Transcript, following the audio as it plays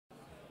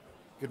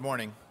Good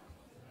morning.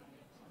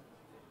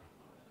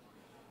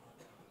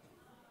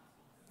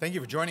 Thank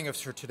you for joining us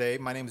for today.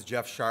 My name is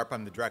Jeff Sharp.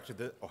 I'm the director of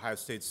the Ohio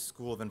State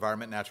School of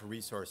Environment and Natural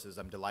Resources.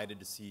 I'm delighted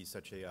to see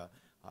such a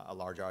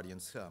large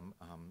audience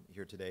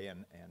here today,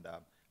 and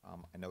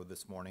I know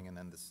this morning and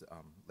then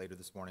later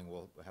this morning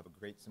we'll have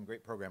some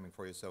great programming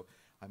for you. So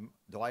I'm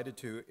delighted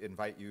to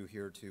invite you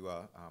here to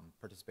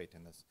participate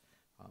in this.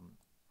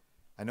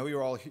 I know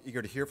you're all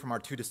eager to hear from our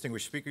two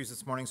distinguished speakers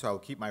this morning, so I will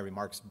keep my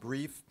remarks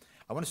brief.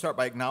 I want to start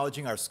by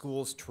acknowledging our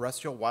school's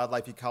Terrestrial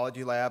Wildlife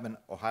Ecology Lab and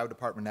Ohio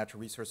Department of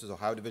Natural Resources,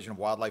 Ohio Division of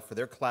Wildlife for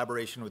their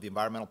collaboration with the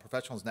Environmental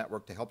Professionals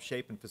Network to help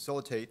shape and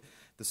facilitate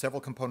the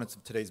several components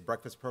of today's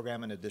breakfast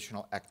program and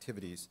additional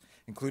activities,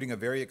 including a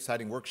very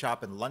exciting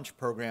workshop and lunch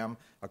program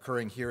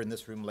occurring here in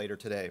this room later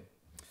today.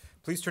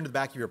 Please turn to the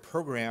back of your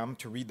program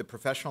to read the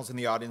professionals in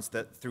the audience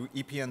that, through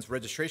EPN's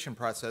registration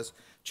process,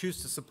 choose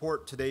to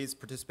support today's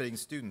participating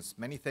students.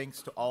 Many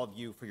thanks to all of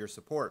you for your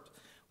support.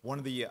 One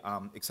of the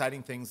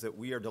exciting things that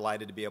we are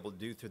delighted to be able to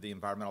do through the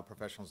Environmental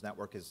Professionals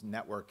Network is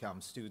network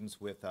students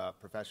with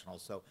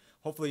professionals. So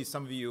hopefully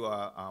some of you,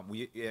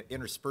 we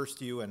interspersed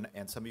you, and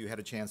some of you had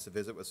a chance to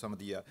visit with some of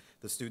the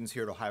students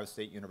here at Ohio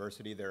State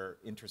University. They're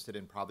interested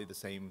in probably the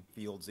same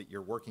fields that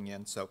you're working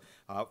in. So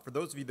for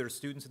those of you that are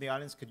students in the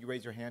audience, could you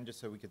raise your hand just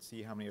so we could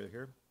see how many are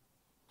here?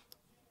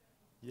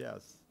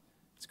 Yes.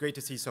 It's great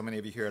to see so many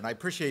of you here, and I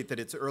appreciate that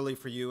it's early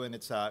for you and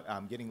it's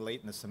getting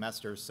late in the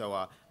semester, so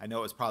I know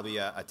it was probably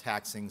a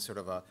taxing sort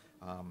of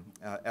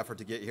effort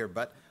to get here,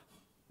 but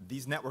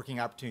these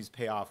networking opportunities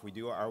pay off. We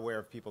are aware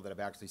of people that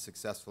have actually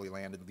successfully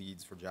landed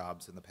leads for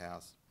jobs in the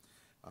past.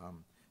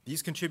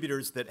 These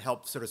contributors that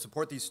help sort of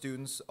support these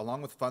students,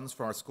 along with funds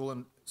from our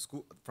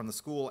from the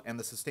school and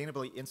the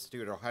Sustainability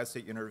Institute at Ohio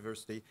State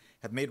University,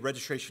 have made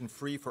registration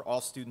free for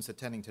all students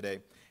attending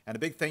today. And a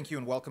big thank you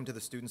and welcome to the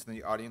students in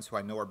the audience who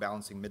I know are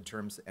balancing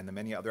midterms and the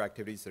many other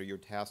activities that you're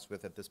tasked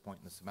with at this point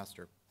in the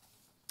semester.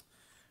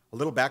 A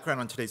little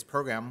background on today's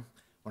program.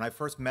 When I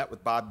first met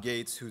with Bob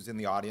Gates, who's in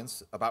the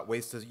audience, about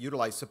ways to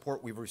utilize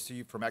support we've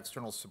received from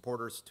external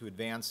supporters to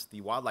advance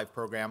the wildlife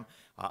program,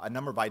 a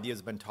number of ideas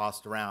have been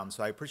tossed around.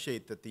 So I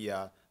appreciate that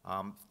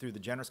through the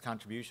generous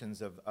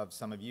contributions of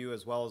some of you,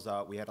 as well as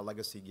we had a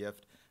legacy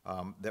gift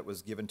that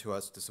was given to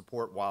us to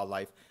support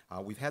wildlife,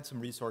 we've had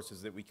some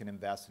resources that we can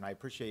invest, and I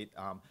appreciate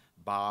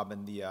Bob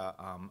and the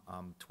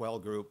TWEL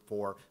group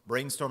for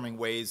brainstorming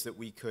ways that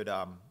we could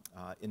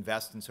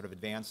invest in sort of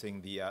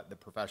advancing the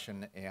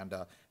profession and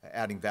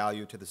adding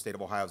value to the state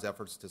of Ohio's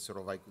efforts to sort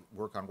of like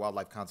work on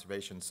wildlife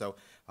conservation. So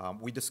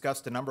we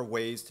discussed a number of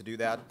ways to do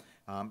that.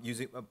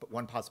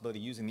 One possibility,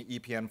 using the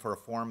EPN for a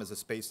forum as a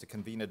space to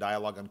convene a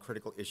dialogue on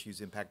critical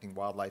issues impacting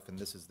wildlife, and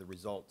this is the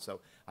result. So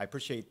I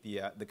appreciate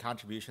the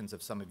contributions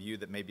of some of you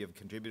that maybe have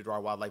contributed to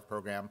our wildlife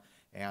program,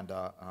 and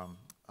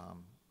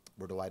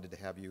we're delighted to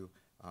have you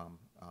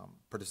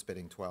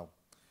participating as well.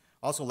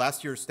 Also,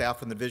 last year, staff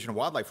from the Division of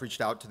Wildlife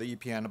reached out to the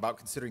EPN about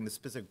considering the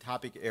specific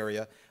topic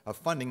area of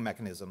funding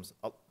mechanisms.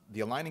 The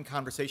aligning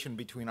conversation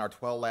between our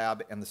TWEL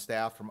lab and the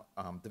staff from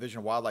Division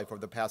of Wildlife over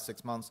the past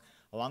 6 months,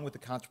 along with the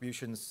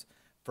contributions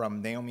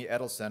from Naomi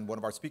Edelson, one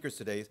of our speakers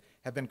today,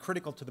 have been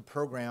critical to the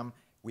program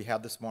we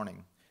have this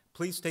morning.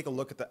 Please take a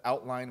look at the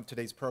outline of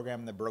today's program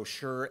in the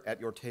brochure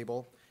at your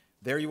table.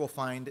 There you will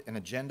find an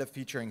agenda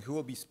featuring who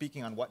will be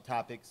speaking on what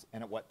topics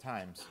and at what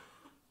times.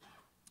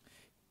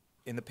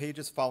 In the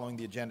pages following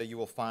the agenda, you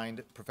will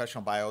find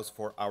professional bios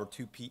for our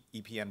two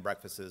EPN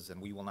breakfasts, and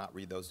we will not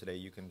read those today.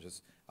 You can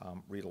just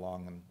read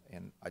along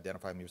and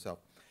identify them yourself.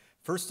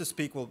 First to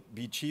speak will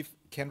be Chief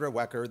Kendra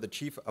Wecker, the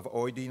Chief of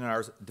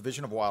OEDNR's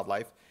Division of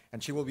Wildlife,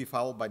 and she will be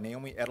followed by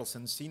Naomi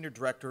Edelson, Senior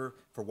Director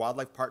for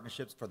Wildlife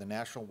Partnerships for the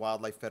National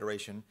Wildlife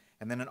Federation,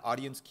 and then an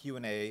audience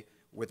Q&A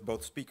with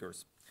both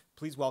speakers.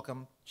 Please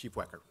welcome Chief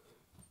Wecker.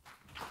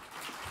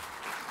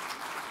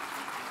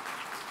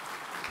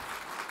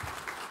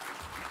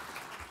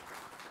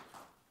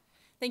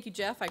 Thank you,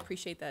 Jeff. I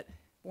appreciate that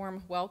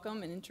warm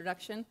welcome and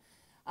introduction.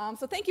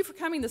 So thank you for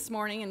coming this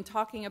morning and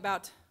talking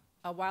about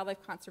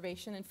wildlife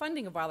conservation and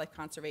funding of wildlife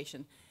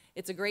conservation.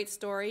 It's a great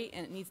story,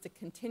 and it needs to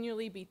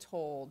continually be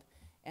told,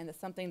 and it's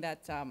something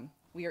that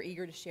we are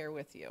eager to share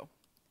with you.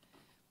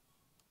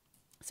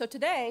 So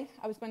today,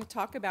 I was going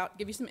to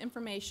give you some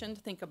information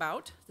to think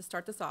about to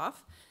start this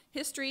off.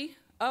 History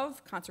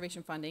of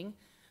conservation funding.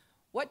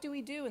 What do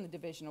we do in the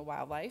Division of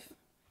Wildlife?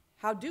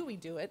 How do we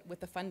do it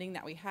with the funding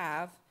that we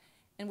have?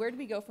 And where do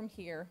we go from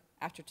here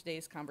after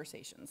today's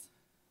conversations?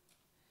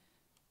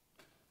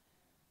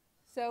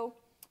 So,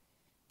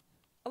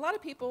 a lot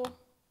of people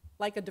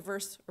like a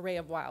diverse array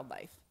of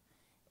wildlife,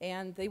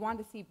 and they want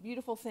to see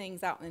beautiful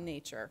things out in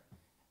nature.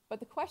 But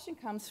the question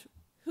comes,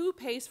 who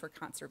pays for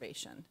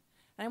conservation?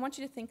 And I want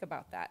you to think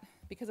about that,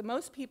 because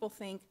most people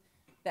think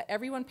that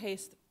everyone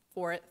pays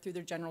for it through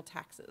their general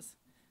taxes,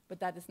 but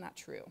that is not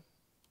true.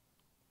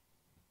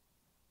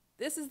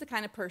 This is the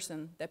kind of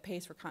person that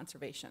pays for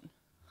conservation: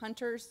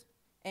 hunters,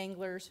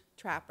 anglers,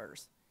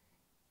 trappers.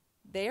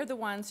 They are the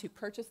ones who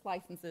purchase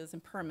licenses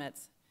and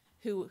permits,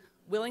 who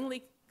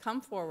willingly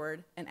come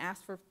forward and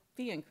ask for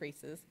fee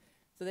increases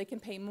so they can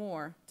pay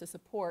more to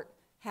support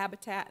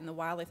habitat and the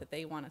wildlife that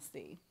they want to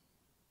see.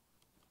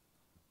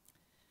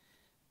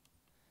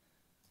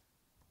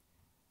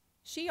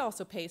 She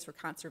also pays for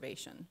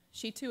conservation.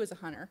 She too is a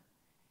hunter.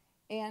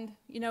 And,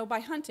 you know, by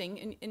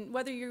hunting, and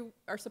whether you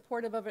are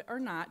supportive of it or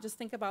not, just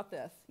think about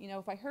this. You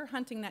know, by her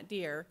hunting that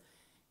deer,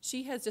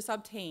 she has just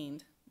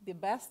obtained the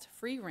best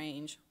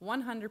free-range,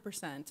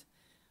 100%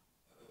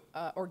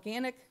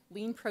 organic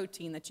lean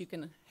protein that you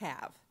can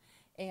have.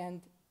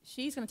 And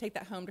she's going to take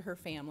that home to her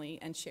family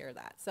and share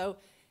that. So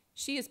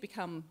she has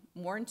become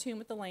more in tune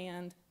with the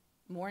land,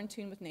 more in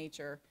tune with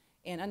nature,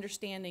 and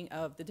understanding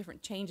of the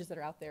different changes that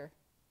are out there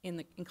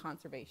in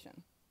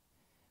conservation.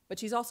 But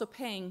she's also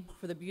paying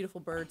for the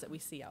beautiful birds that we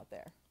see out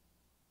there.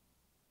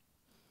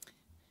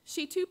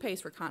 She too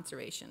pays for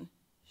conservation.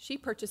 She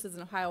purchases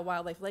an Ohio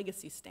Wildlife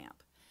Legacy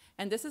stamp.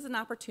 And this is an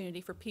opportunity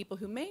for people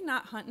who may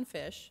not hunt and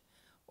fish,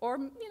 or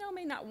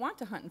may not want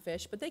to hunt and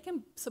fish, but they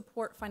can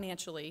support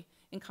financially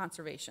in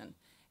conservation.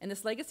 And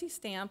this legacy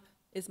stamp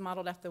is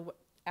modeled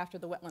after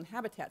the wetland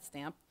habitat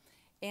stamp,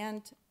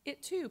 and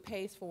it too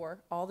pays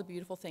for all the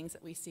beautiful things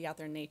that we see out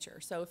there in nature.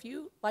 So if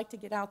you like to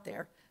get out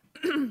there,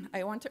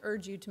 I want to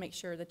urge you to make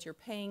sure that you're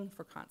paying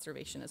for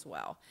conservation as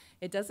well.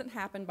 It doesn't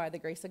happen by the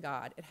grace of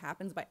God. It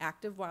happens by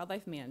active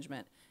wildlife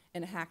management,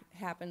 and it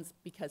happens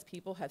because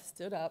people have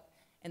stood up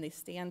and they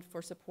stand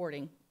for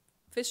supporting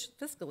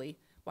fiscally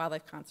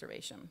wildlife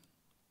conservation.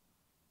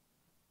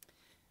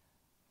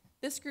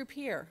 This group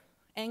here,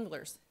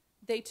 anglers,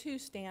 they too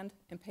stand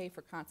and pay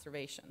for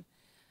conservation.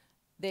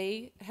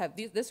 They have,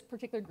 this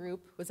particular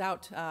group was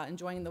out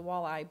enjoying the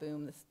walleye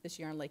boom this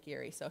year on Lake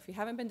Erie. So if you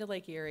haven't been to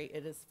Lake Erie,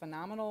 it is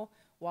phenomenal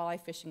walleye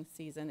fishing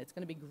season. It's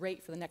going to be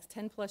great for the next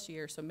 10 plus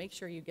years, so make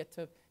sure you get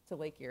to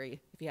Lake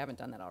Erie if you haven't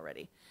done that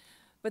already.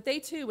 But they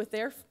too, with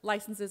their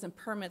licenses and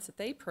permits that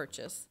they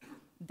purchase,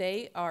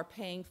 they are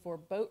paying for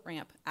boat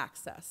ramp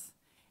access.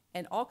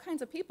 And all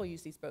kinds of people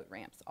use these boat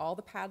ramps. All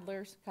the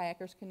paddlers,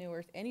 kayakers,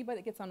 canoers, anybody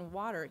that gets on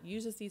water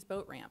uses these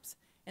boat ramps.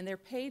 And they're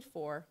paid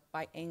for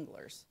by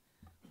anglers.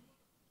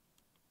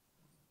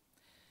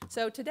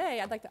 So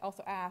today, I'd like to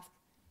also ask,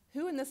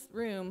 who in this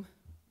room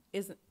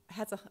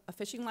has a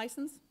fishing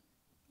license?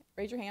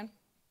 Raise your hand.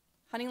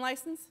 Hunting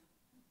license?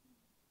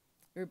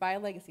 Or buy a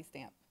legacy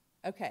stamp?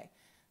 Okay.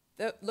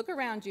 Look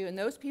around you, and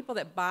those people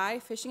that buy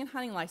fishing and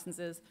hunting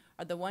licenses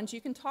are the ones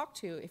you can talk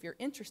to if you're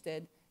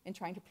interested in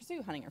trying to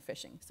pursue hunting or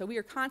fishing. So we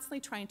are constantly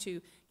trying to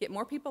get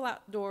more people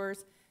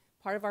outdoors.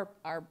 Part of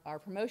our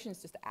promotion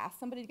is just to ask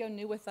somebody to go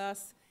new with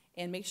us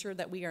and make sure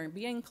that we are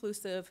being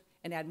inclusive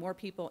and add more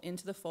people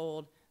into the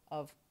fold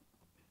of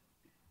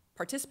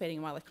participating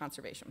in wildlife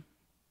conservation.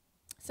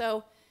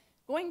 So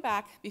going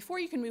back, before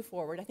you can move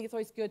forward, I think it's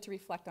always good to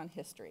reflect on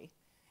history.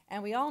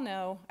 And we all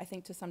know, I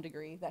think to some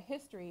degree, that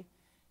history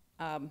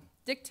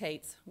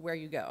dictates where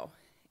you go.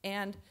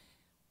 And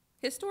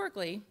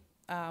historically,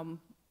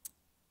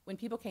 when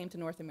people came to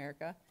North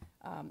America,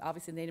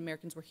 obviously Native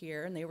Americans were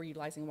here and they were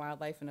utilizing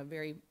wildlife in a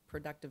very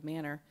productive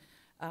manner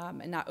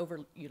and not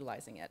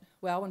overutilizing it.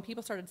 Well, when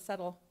people started to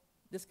settle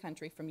this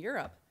country from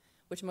Europe,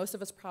 which most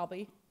of us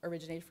probably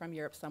originated from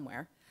Europe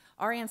somewhere,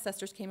 our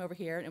ancestors came over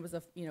here and it was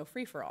a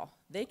free-for-all.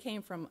 They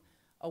came from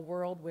a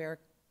world where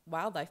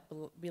wildlife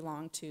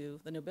belonged to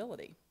the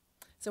nobility.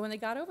 So when they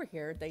got over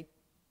here, they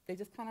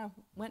just kind of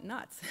went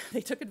nuts.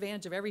 They took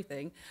advantage of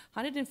everything,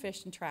 hunted and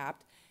fished and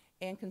trapped,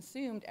 and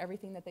consumed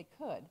everything that they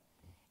could.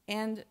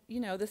 And,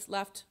 this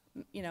left,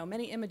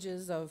 many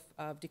images of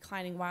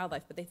declining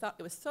wildlife, but they thought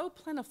it was so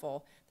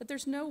plentiful that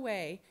there's no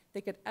way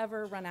they could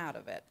ever run out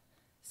of it.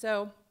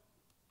 So,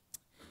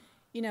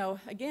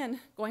 again,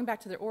 going back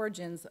to their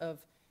origins of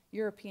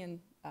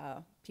European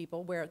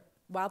people where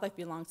wildlife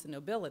belongs to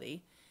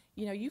nobility,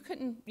 you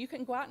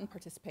couldn't go out and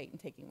participate in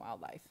taking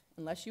wildlife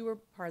unless you were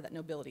part of that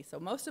nobility. So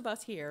most of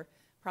us here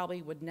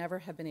probably would never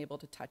have been able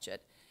to touch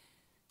it.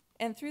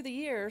 And through the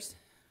years,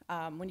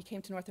 when you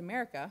came to North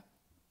America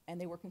and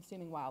they were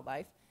consuming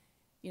wildlife,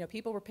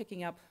 people were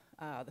picking up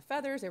the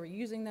feathers, they were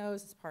using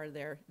those as part of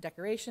their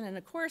decoration. And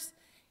of course,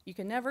 you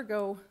can never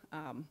go,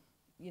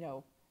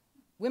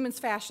 women's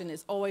fashion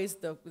is always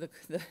the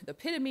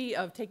epitome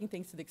of taking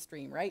things to the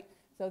extreme, right?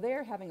 So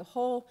there, having a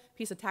whole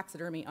piece of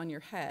taxidermy on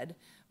your head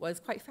was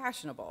quite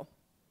fashionable.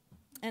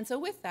 And so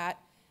with that,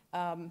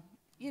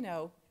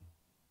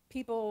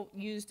 people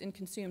used and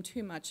consumed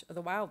too much of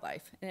the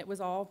wildlife, and it was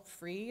all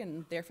free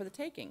and there for the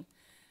taking.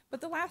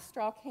 But the last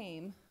straw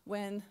came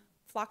when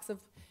flocks of,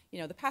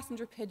 the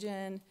passenger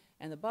pigeon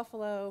and the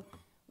buffalo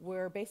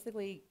were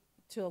basically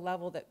to a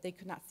level that they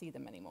could not see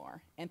them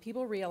anymore. And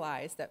people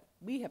realized that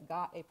we have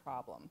got a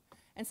problem.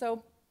 And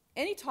so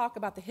any talk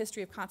about the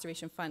history of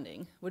conservation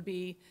funding would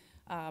be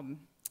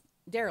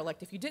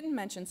derelict if you didn't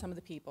mention some of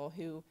the people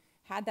who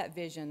had that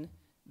vision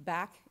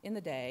back in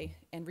the day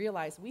and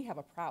realized we have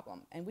a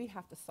problem and we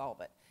have to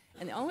solve it.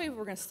 And the only way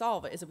we're going to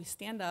solve it is if we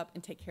stand up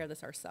and take care of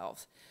this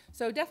ourselves.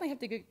 So definitely have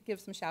to give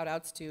some shout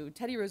outs to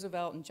Teddy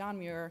Roosevelt and John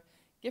Muir,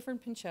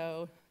 Gifford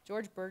Pinchot,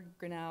 George Bird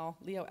Grinnell,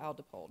 Leo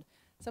Aldipold,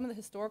 some of the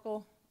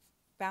historical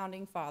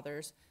founding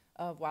fathers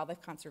of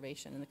wildlife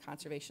conservation and the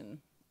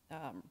conservation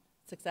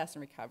success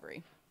and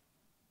recovery.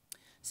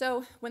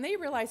 So when they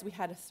realized we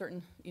had a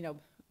certain,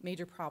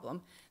 major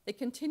problem, they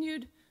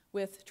continued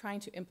with trying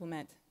to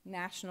implement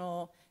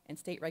national and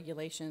state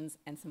regulations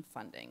and some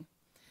funding.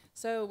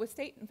 So with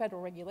state and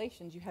federal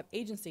regulations, you have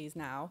agencies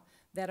now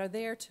that are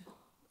there to,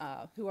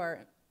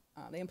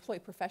 they employ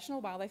professional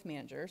wildlife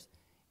managers,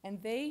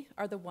 and they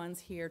are the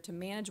ones here to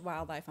manage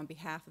wildlife on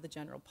behalf of the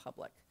general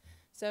public.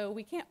 So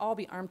we can't all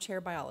be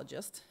armchair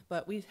biologists,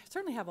 but we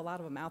certainly have a lot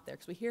of them out there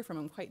because we hear from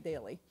them quite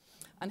daily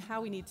on how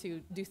we need to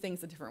do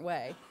things a different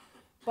way.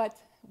 But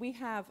we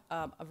have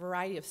a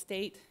variety of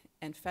state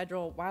and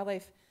federal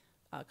wildlife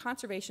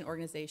conservation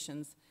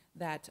organizations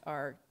that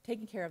are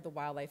taking care of the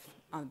wildlife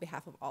on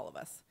behalf of all of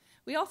us.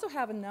 We also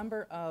have a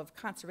number of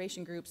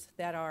conservation groups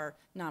that are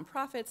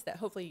nonprofits that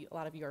hopefully a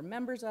lot of you are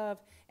members of,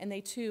 and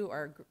they too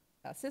are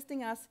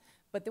assisting us.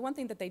 But the one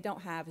thing that they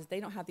don't have is they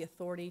don't have the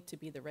authority to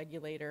be the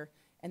regulator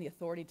and the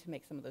authority to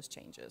make some of those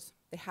changes.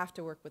 They have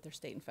to work with their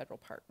state and federal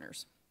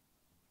partners.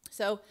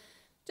 So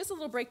just a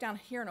little breakdown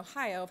here in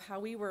Ohio of how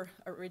we were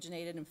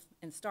originated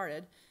and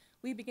started.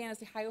 We began as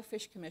the Ohio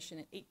Fish Commission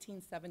in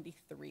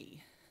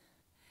 1873.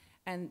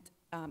 And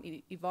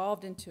it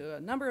evolved into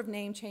a number of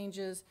name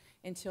changes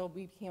until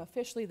we became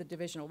officially the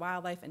Division of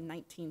Wildlife in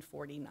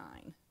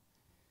 1949.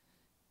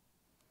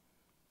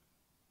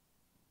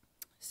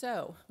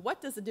 So,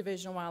 what does the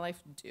Division of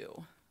Wildlife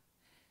do?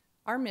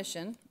 Our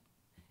mission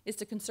is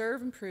to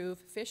conserve and improve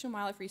fish and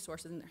wildlife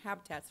resources and their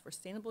habitats for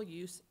sustainable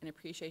use and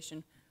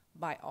appreciation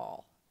by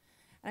all.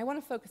 And I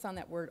want to focus on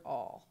that word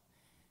all.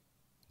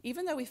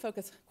 Even though we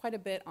focus quite a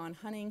bit on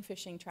hunting,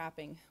 fishing,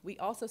 trapping, we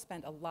also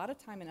spend a lot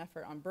of time and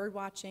effort on bird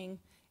watching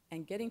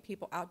and getting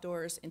people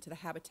outdoors into the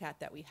habitat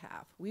that we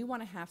have. We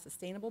want to have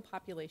sustainable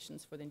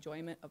populations for the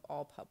enjoyment of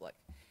all public.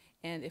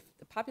 And if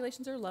the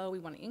populations are low, we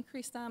want to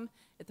increase them.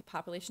 If the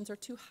populations are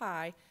too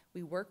high,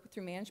 we work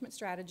through management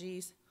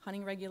strategies,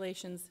 hunting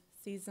regulations,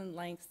 season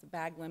lengths,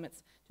 bag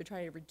limits, to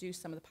try to reduce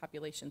some of the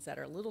populations that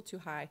are a little too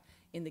high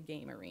in the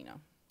game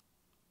arena.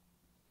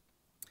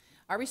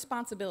 Our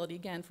responsibility,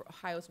 again, for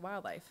Ohio's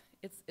wildlife,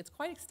 it's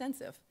quite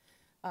extensive.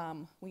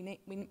 We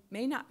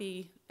may not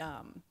be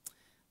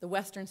the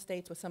western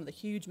states with some of the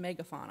huge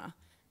megafauna,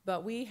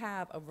 but we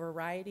have a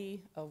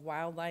variety of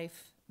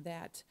wildlife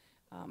that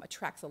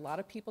attracts a lot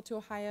of people to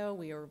Ohio.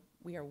 We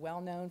are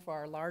well known for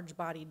our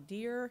large-bodied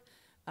deer.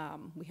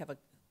 We have a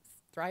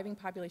thriving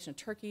population of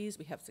turkeys.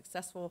 We have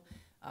successful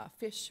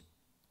fish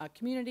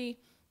community.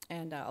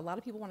 And a lot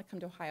of people want to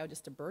come to Ohio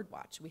just to bird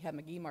watch. We have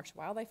McGee Marsh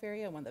Wildlife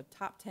Area, one of the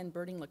top 10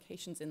 birding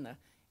locations in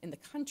the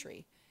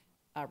country,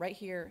 right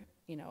here,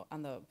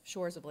 on the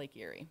shores of Lake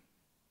Erie.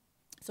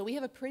 So we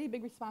have a pretty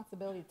big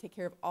responsibility to take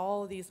care of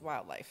all of these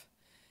wildlife.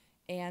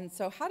 And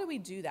so how do we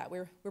do that?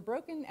 We're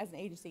broken as an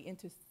agency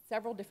into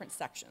several different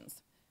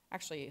sections.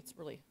 Actually, it's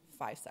really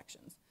 5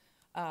 sections.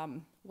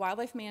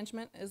 Wildlife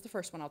management is the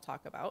first one I'll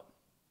talk about.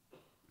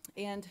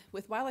 And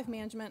with wildlife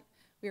management,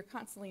 we are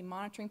constantly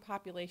monitoring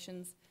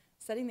populations,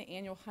 setting the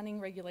annual hunting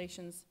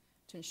regulations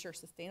to ensure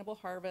sustainable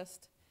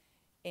harvest,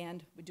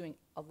 and we're doing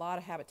a lot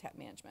of habitat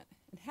management.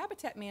 And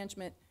habitat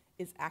management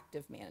is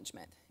active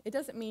management. It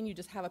doesn't mean you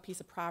just have a piece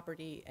of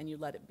property and you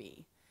let it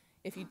be.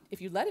 If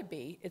you let it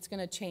be, it's going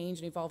to change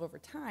and evolve over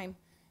time,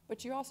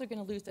 but you're also going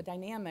to lose the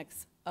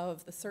dynamics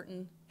of the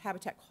certain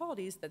habitat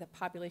qualities that the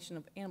population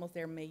of animals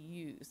there may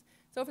use.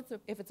 So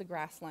if it's a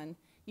grassland,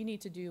 you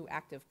need to do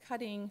active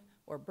cutting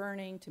or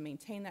burning to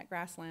maintain that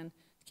grassland,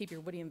 to keep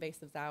your woody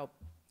invasives out.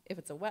 If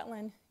it's a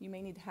wetland, you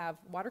may need to have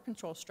water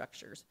control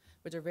structures,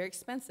 which are very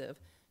expensive,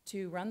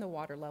 to run the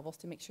water levels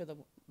to make sure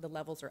the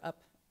levels are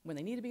up when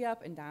they need to be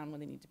up and down when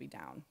they need to be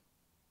down.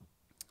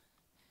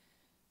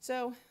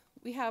 So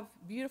we have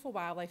beautiful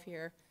wildlife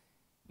here.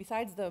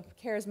 Besides the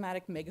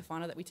charismatic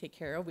megafauna that we take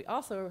care of, we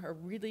also are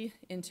really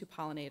into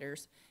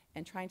pollinators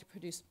and trying to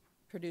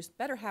produce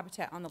better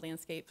habitat on the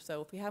landscape.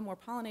 So if we have more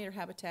pollinator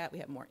habitat, we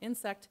have more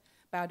insect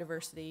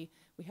biodiversity,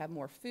 we have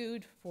more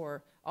food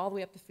for all the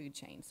way up the food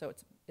chain. So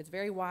it's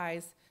very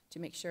wise to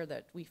make sure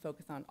that we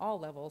focus on all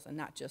levels and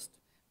not just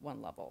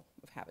one level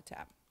of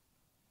habitat.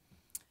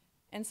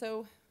 And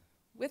so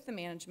with the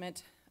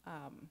management,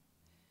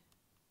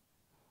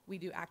 we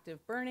do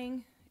active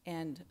burning,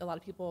 and a lot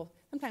of people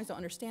sometimes don't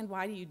understand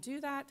why do you do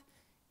that,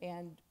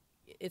 and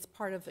it's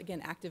part of,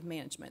 again, active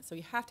management. So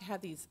you have to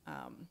have these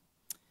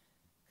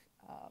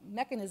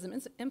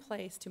mechanisms in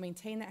place to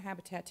maintain that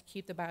habitat to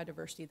keep the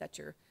biodiversity that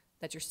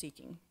you're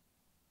seeking.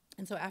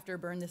 And so after a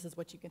burn, this is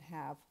what you can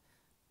have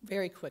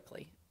very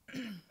quickly.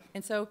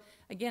 And so,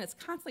 again, it's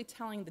constantly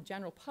telling the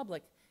general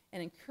public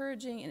and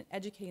encouraging and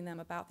educating them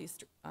about these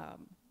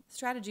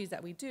strategies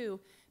that we do,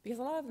 because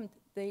a lot of them,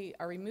 they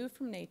are removed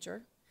from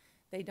nature.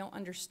 They don't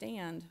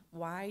understand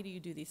why do you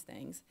do these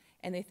things,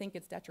 and they think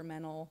it's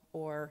detrimental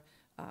or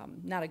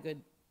not a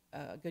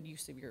good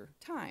use of your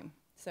time.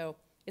 So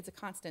it's a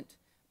constant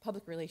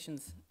public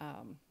relations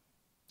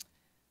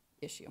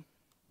issue.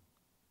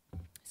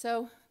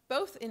 So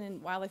both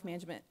in wildlife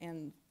management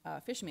and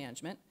fish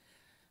management,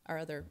 our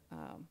other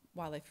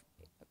wildlife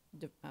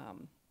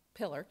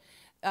pillar,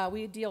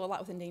 we deal a lot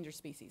with endangered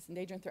species,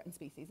 endangered and threatened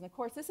species. And of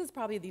course, this is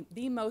probably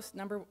the most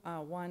number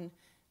one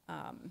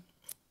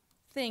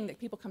thing that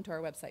people come to our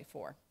website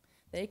for.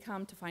 They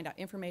come to find out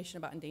information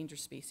about endangered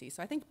species.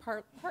 So I think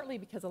partly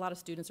because a lot of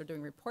students are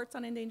doing reports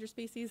on endangered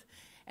species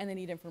and they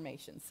need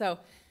information. So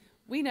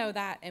we know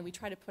that, and we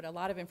try to put a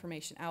lot of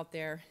information out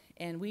there,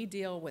 and we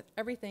deal with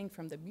everything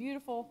from the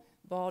beautiful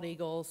bald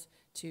eagles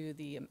to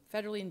the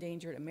federally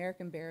endangered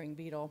American burying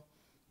beetle,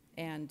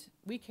 and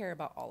we care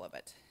about all of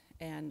it.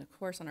 And of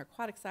course, on our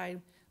aquatic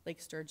side,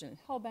 lake sturgeon and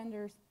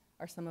hellbenders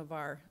are some of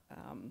our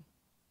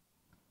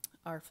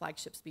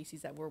flagship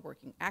species that we're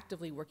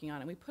actively working on,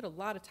 and we put a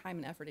lot of time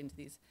and effort into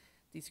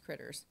these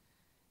critters,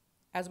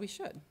 as we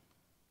should.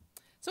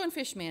 So in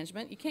fish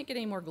management, you can't get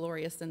any more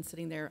glorious than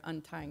sitting there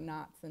untying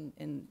knots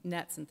and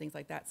nets and things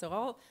like that. So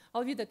all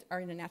of you that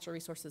are in the natural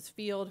resources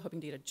field, hoping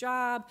to get a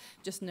job,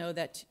 just know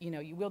that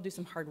you will do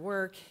some hard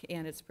work,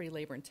 and it's pretty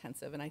labor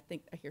intensive, and I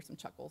think I hear some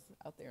chuckles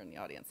out there in the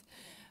audience.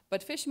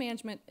 But fish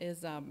management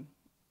is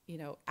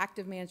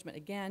active management.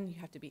 Again,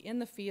 you have to be in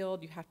the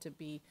field, you have to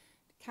be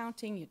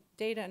counting,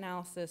 data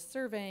analysis,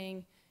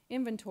 surveying,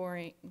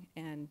 inventorying,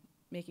 and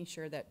making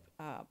sure that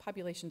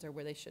populations are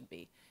where they should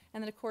be.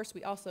 And then, of course,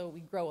 we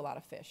grow a lot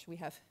of fish. We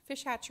have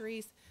fish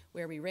hatcheries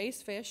where we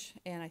raise fish,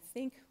 and I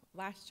think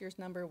last year's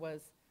number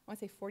was, I want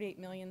to say 48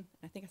 million.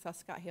 I think I saw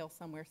Scott Hale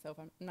somewhere, so if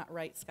I'm not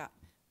right, Scott,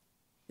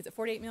 is it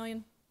 48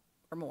 million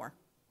or more?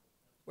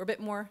 We're a bit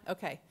more?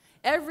 Okay.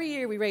 Every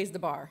year we raise the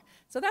bar.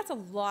 So that's a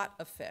lot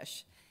of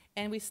fish.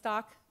 And we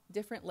stock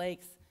different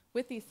lakes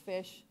with these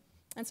fish.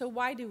 And so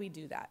why do we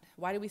do that?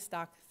 Why do we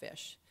stock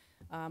fish?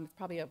 It's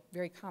probably a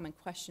very common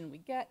question we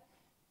get.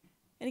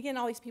 And again,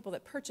 all these people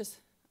that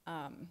purchase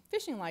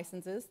fishing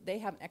licenses, they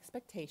have an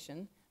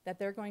expectation that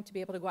they're going to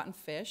be able to go out and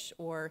fish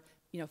or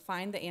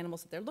find the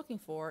animals that they're looking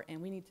for,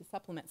 and we need to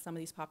supplement some of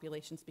these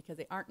populations because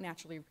they aren't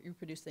naturally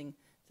reproducing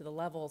to the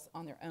levels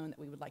on their own that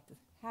we would like to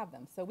have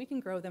them. So we can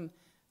grow them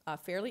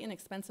fairly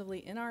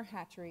inexpensively in our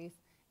hatcheries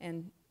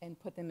and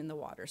put them in the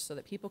water so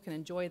that people can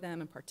enjoy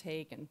them and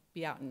partake and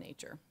be out in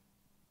nature.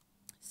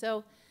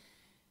 So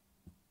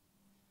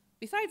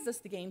besides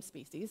the game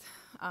species,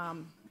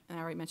 and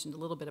I already mentioned a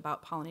little bit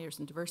about pollinators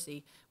and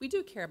diversity, we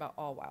do care about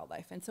all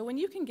wildlife. And so when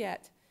you can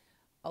get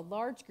a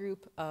large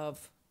group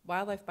of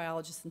wildlife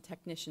biologists and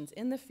technicians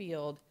in the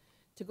field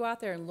to go out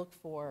there and look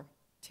for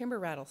timber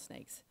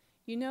rattlesnakes,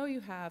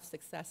 you have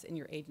success in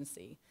your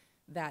agency,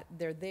 that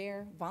they're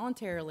there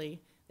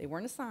voluntarily, they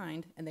weren't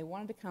assigned, and they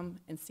wanted to come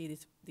and see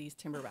these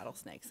timber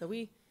rattlesnakes. So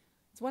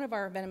it's one of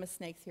our venomous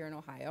snakes here in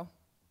Ohio.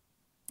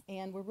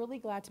 And we're really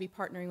glad to be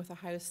partnering with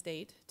Ohio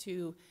State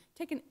to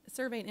take a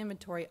survey and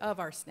inventory of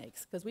our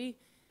snakes, because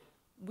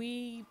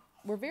we're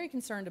very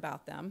concerned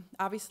about them.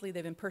 Obviously,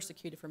 they've been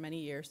persecuted for many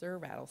years. They're a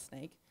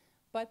rattlesnake,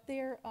 but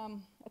they're a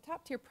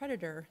top-tier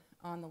predator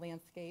on the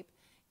landscape,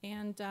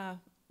 and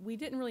we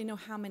didn't really know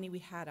how many we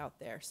had out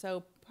there.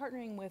 So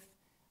partnering with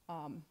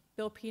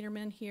Bill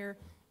Peterman here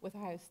with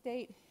Ohio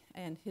State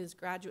and his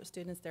graduate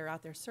students, they're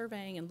out there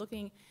surveying and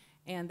looking,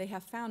 and they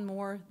have found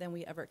more than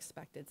we ever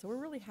expected. So we're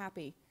really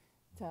happy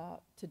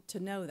to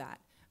know that.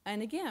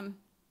 And again,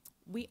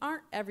 we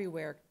aren't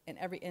everywhere in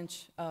every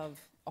inch of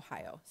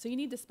Ohio. So you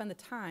need to spend the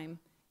time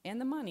and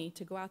the money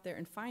to go out there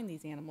and find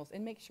these animals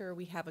and make sure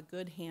we have a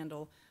good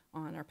handle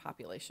on our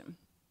population.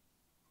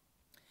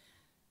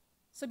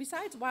 So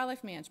besides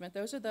wildlife management,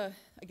 those are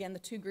again, the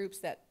two groups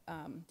that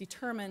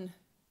determine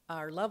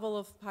our level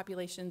of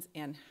populations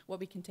and what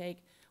we can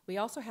take. We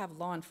also have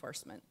law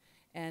enforcement.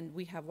 And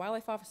we have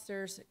wildlife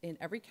officers in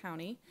every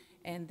county,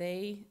 and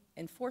they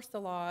enforce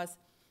the laws.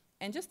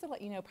 And just to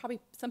let you know, probably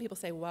some people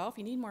say, well, if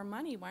you need more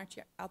money, why aren't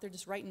you out there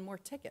just writing more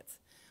tickets?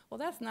 Well,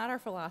 that's not our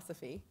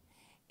philosophy.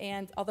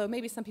 And although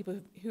maybe some people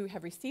who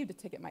have received a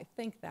ticket might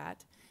think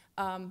that,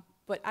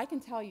 but I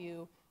can tell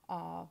you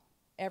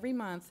every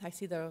month I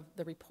see the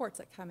reports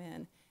that come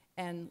in,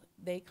 and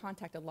they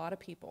contact a lot of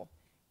people,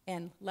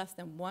 and less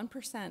than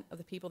 1% of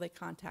the people they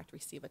contact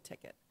receive a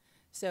ticket.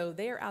 So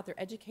they are out there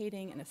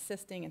educating and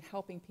assisting and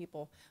helping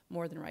people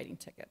more than writing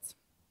tickets.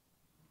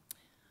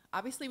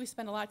 Obviously, we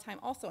spend a lot of time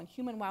also on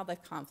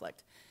human-wildlife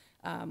conflict.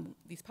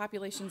 These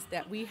populations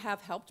that we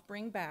have helped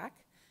bring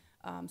back,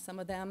 some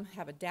of them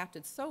have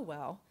adapted so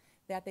well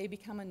that they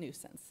become a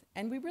nuisance.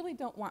 And we really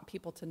don't want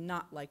people to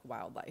not like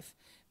wildlife.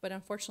 But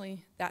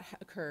unfortunately, that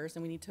occurs,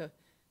 and we need to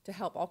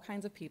help all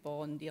kinds of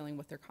people in dealing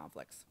with their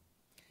conflicts.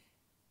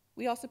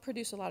 We also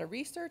produce a lot of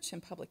research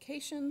and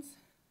publications.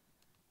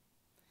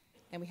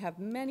 And we have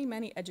many,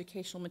 many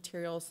educational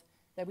materials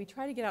that we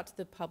try to get out to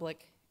the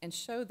public and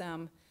show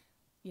them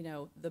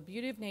the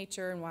beauty of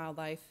nature and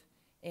wildlife,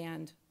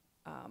 and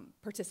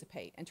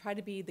participate and try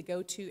to be the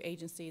go-to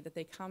agency that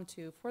they come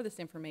to for this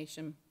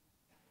information.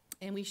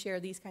 And we share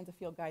these kinds of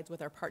field guides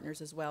with our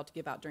partners as well to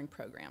give out during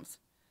programs.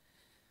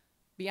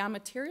 Beyond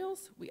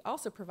materials, we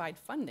also provide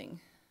funding.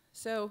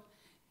 So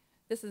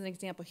this is an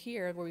example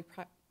here where we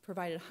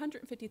provided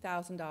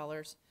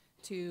 $150,000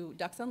 to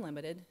Ducks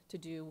Unlimited to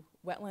do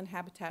wetland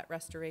habitat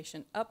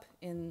restoration up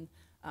in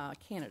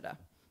Canada.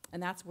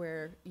 And that's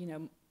where,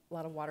 a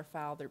lot of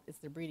waterfowl, it's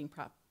their breeding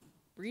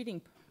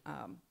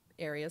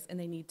areas, and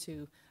they need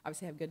to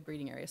obviously have good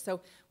breeding areas.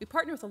 So we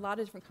partner with a lot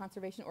of different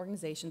conservation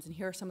organizations, and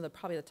here are some of the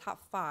probably the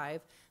top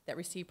 5 that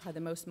receive probably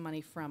the most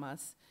money from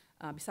us,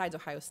 besides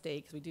Ohio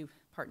State, because we do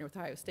partner with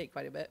Ohio State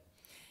quite a bit.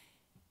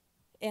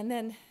 And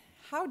then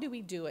how do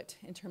we do it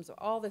in terms of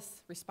all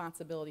this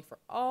responsibility for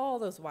all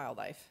those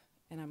wildlife?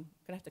 And I'm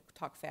going to have to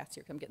talk fast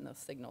here because I'm getting those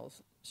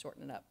signals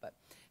shortening up. But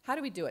how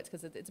do we do it?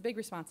 Because it's a big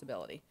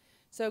responsibility.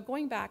 So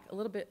going back a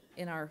little bit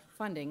in our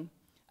funding,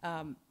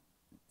 some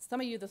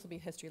of you, this will be a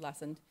history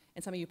lesson,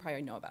 and some of you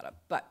probably know about it.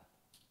 But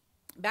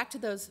back to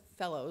those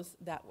fellows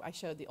that I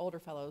showed, the older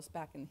fellows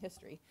back in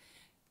history.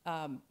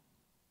 In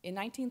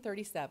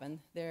 1937,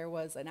 there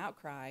was an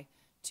outcry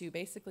to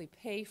basically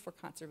pay for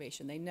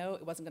conservation. They know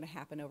it wasn't going to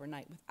happen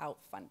overnight without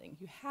funding.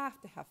 You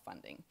have to have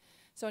funding.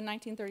 So in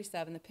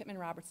 1937, the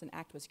Pittman-Robertson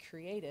Act was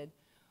created,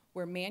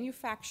 where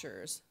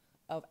manufacturers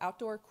of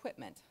outdoor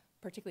equipment,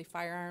 particularly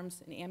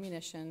firearms and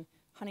ammunition,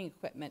 hunting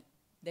equipment,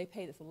 they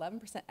pay this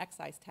 11%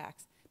 excise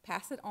tax,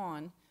 pass it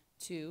on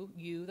to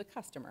you, the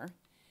customer,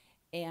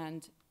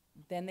 and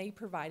then they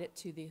provide it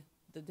to the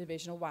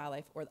Division of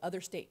Wildlife or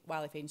other state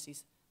wildlife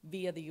agencies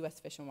via the U.S.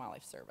 Fish and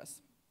Wildlife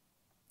Service.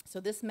 So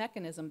this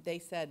mechanism, they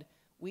said,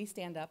 we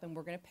stand up and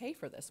we're going to pay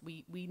for this.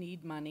 We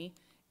need money,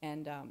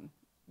 and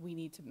we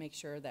need to make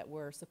sure that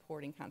we're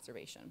supporting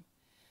conservation.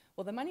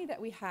 Well, the money that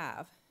we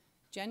have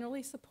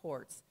generally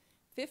supports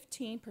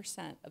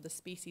 15% of the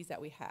species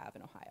that we have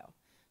in Ohio.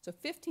 So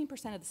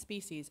 15% of the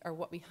species are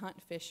what we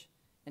hunt, fish,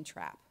 and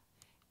trap.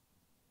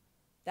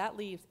 That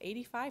leaves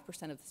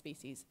 85% of the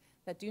species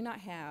that do not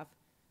have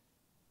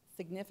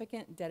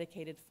significant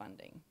dedicated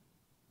funding.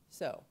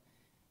 So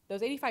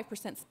those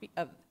 85%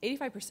 of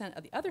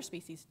the other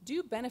species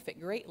do benefit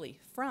greatly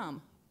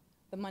from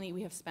the money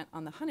we have spent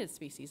on the hunted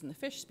species and the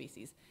fish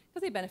species,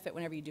 because they benefit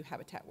whenever you do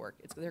habitat work.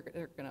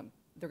 They're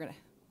gonna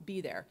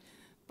be there.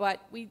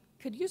 But we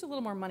could use a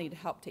little more money to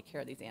help take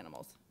care of these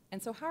animals.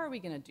 And so how are we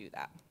gonna do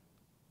that?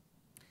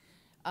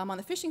 On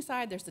the fishing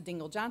side, there's the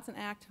Dingell-Johnson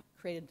Act,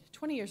 created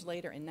 20 years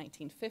later in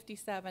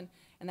 1957,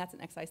 and that's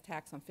an excise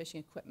tax on fishing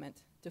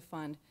equipment to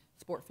fund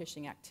sport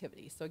fishing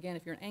activities. So again,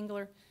 if you're an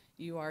angler,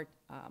 you are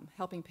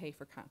helping pay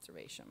for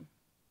conservation.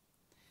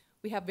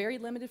 We have very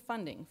limited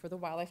funding for the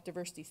wildlife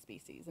diversity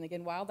species. And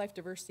again, wildlife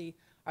diversity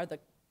are the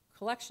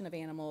collection of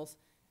animals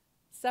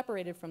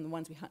separated from the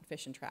ones we hunt,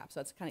 fish, and trap. So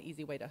that's a kind of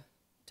easy way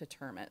to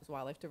term it, as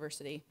wildlife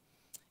diversity.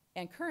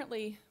 And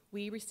currently,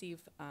 we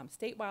receive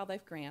state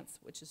wildlife grants,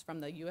 which is from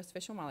the U.S.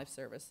 Fish and Wildlife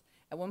Service,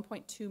 at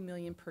 $1.2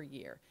 million per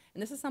year.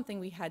 And this is something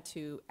we had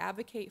to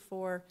advocate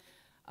for.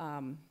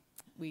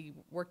 We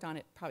worked on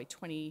it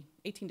probably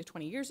 18 to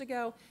 20 years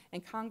ago,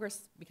 and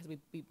Congress, because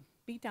we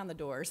beat down the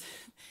doors,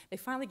 they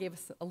finally gave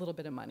us a little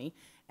bit of money,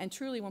 and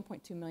truly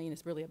 $1.2 million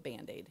is really a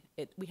Band-Aid.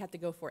 We have to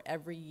go for it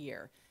every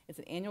year. It's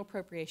an annual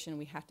appropriation.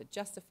 We have to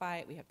justify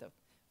it. We have to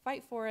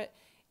fight for it,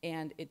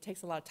 and it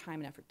takes a lot of time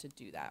and effort to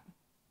do that.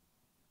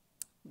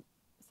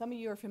 Some of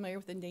you are familiar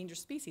with the Endangered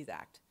Species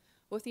Act.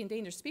 With the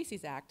Endangered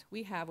Species Act,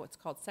 we have what's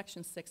called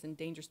Section 6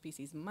 endangered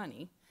species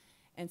money,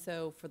 and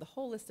so for the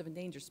whole list of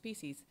endangered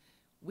species,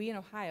 we in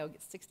Ohio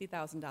get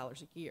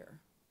 $60,000 a year.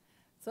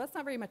 So that's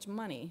not very much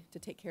money to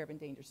take care of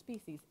endangered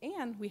species,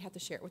 and we have to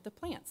share it with the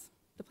plant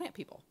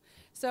people.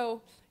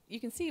 So you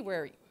can see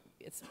where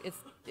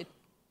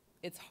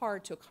it's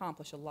hard to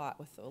accomplish a lot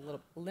with a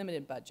little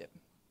limited budget.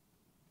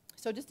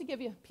 So just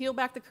to peel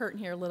back the curtain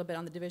here a little bit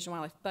on the Division of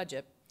Wildlife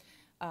budget,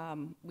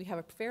 we have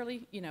a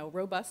fairly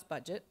robust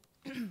budget,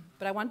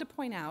 but I wanted to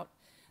point out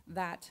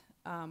that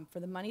for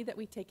the money that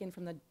we take in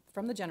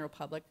from the general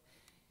public,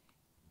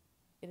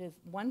 it is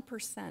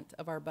 1%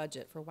 of our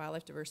budget for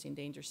wildlife diversity and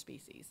endangered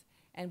species.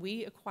 And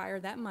we acquire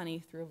that money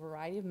through a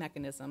variety of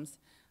mechanisms.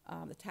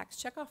 The tax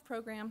checkoff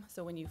program,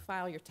 so when you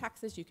file your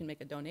taxes, you can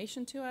make a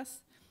donation to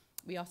us.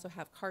 We also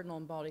have cardinal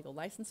and bald eagle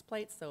license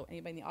plates, so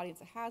anybody in the audience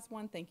that has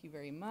one, thank you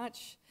very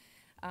much.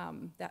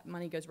 That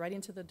money goes right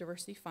into the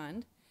diversity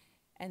fund.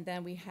 And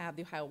then we have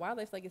the Ohio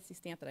Wildlife Legacy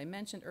stamp that I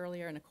mentioned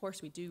earlier, and of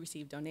course we do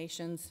receive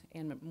donations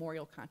and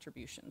memorial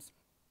contributions,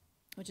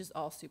 which is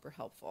all super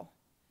helpful.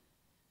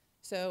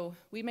 So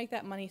we make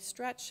that money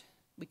stretch.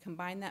 We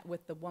combine that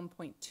with the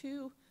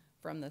 1.2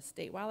 from the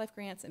state wildlife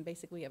grants, and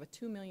basically we have a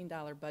 $2 million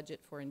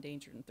budget for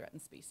endangered and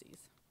threatened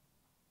species.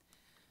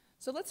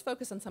 So let's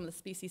focus on some of the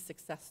species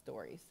success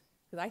stories,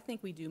 because I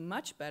think we do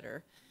much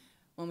better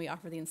when we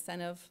offer the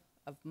incentive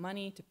of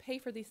money to pay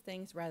for these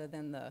things rather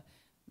than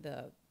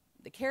the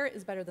carrot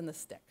is better than the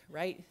stick,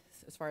 right?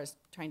 As far as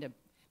trying to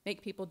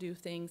make people do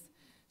things.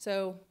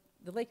 So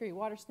the Lake Erie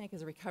water snake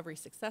is a recovery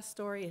success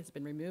story. It has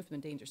been removed from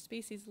the endangered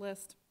species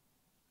list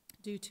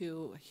due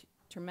to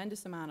a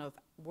tremendous amount of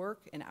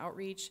work and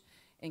outreach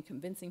and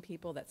convincing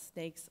people that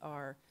snakes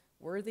are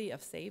worthy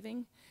of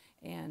saving.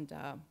 And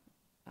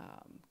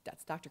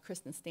that's Dr.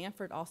 Kristen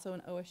Stanford, also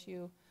an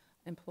OSU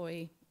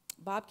employee.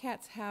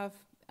 Bobcats have,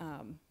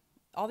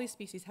 all these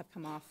species have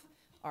come off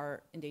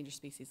our endangered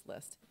species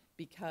list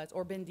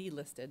or been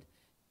delisted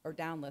or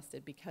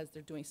downlisted because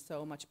they're doing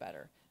so much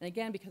better. And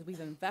again, because we've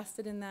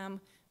invested in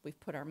them, we've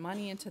put our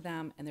money into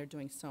them, and they're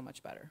doing so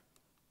much better.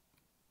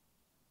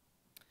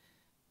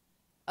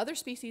 Other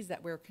species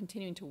that we're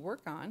continuing to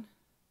work on,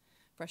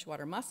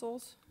 freshwater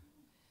mussels,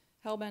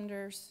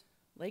 hellbenders,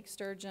 lake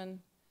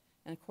sturgeon,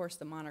 and of course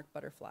the monarch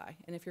butterfly.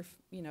 And if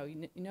you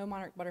know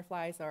monarch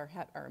butterflies are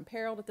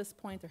imperiled at this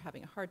point, they're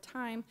having a hard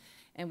time,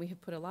 and we have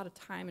put a lot of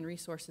time and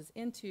resources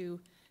into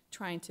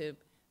trying to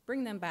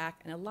bring them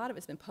back, and a lot of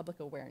it's been public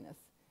awareness.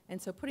 And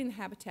so putting the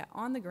habitat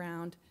on the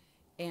ground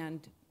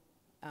and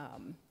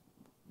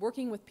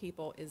working with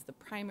people is the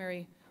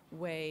primary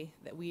way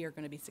that we are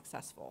going to be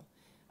successful.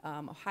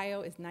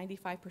 Ohio is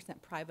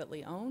 95%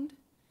 privately owned,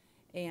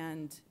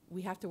 and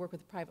we have to work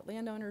with private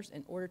landowners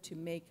in order to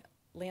make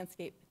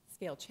landscape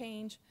scale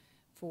change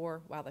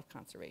for wildlife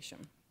conservation.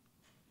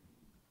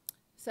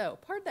 So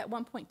part of that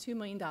 $1.2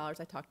 million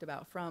I talked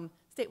about from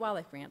state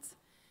wildlife grants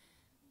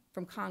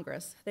from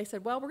Congress, they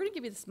said, well, we're going to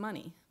give you this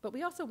money, but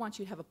we also want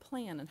you to have a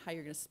plan on how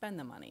you're going to spend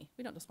the money.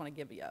 We don't just want to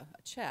give you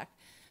a check.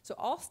 So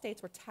all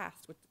states were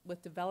tasked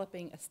with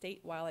developing a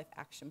state wildlife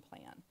action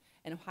plan.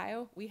 In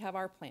Ohio, we have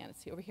our plan.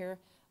 It's over here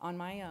on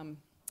my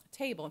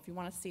table. If you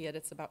want to see it,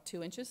 it's about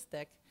 2 inches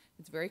thick.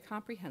 It's very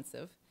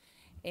comprehensive.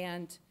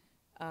 And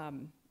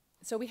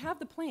so we have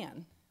the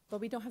plan,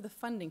 but we don't have the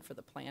funding for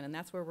the plan, and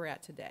that's where we're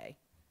at today.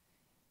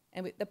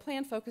 And the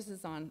plan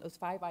focuses on those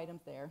 5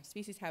 items there: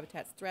 species,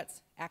 habitats,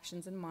 threats,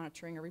 actions, and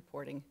monitoring or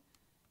reporting.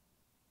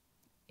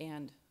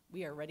 And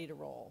we are ready to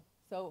roll.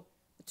 So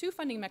the 2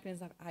 funding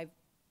mechanisms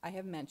I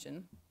have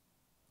mentioned,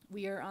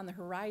 we are on the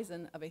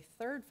horizon of a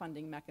 3rd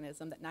funding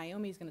mechanism that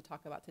Naomi is going to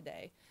talk about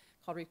today,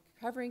 called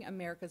Recovering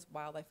America's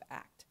Wildlife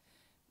Act.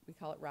 We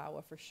call it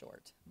RAWA for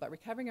short. But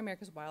Recovering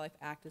America's Wildlife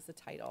Act is the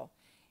title.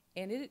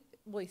 And it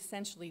will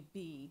essentially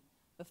be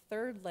the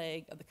 3rd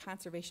leg of the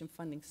conservation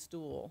funding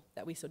stool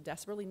that we so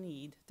desperately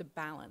need to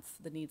balance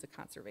the needs of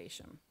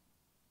conservation.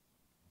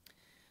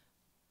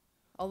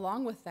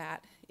 Along with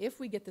that, if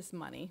we get this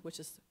money, which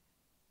is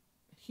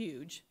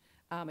huge,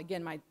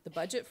 again, the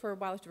budget for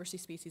wildlife diversity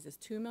species is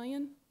 $2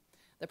 million.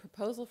 The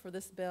proposal for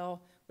this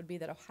bill would be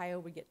that Ohio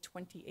would get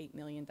 $28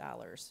 million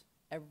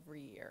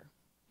every year.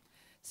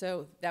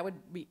 So that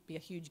would be a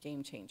huge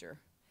game changer.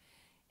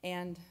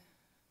 And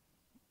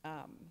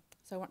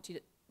so I want you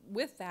to,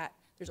 with that,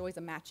 there's always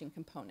a matching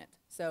component.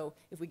 So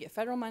if we get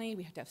federal money,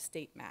 we have to have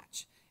state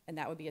match, and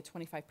that would be a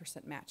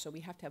 25% match. So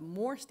we have to have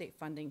more state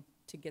funding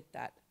to get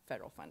that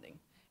federal funding.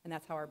 And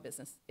that's how our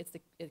business, it's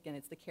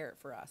the carrot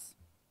for us.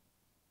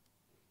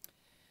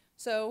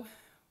 So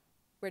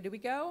where do we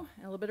go?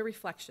 And a little bit of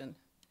reflection.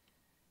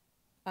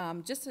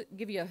 Just to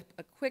give you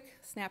a quick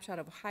snapshot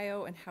of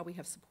Ohio and how we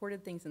have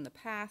supported things in the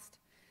past.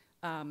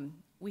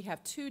 We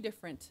have 2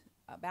 different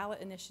ballot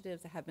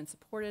initiatives that have been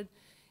supported.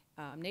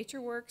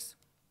 NatureWorks,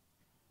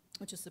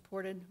 which is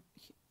supported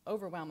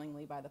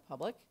overwhelmingly by the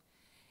public,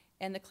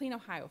 and the Clean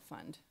Ohio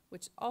Fund,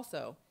 which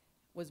also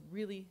was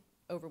really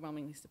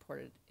overwhelmingly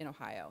supported in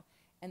Ohio.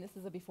 And this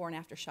is a before and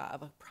after shot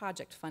of a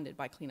project funded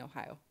by Clean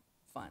Ohio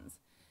funds.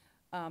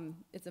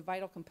 It's a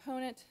vital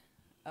component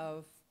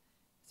of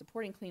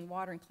supporting clean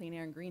water and clean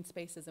air and green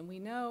spaces, and we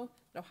know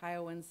that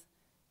Ohioans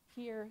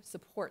here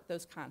support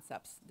those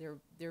concepts.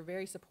 They're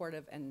very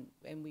supportive, and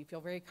we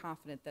feel very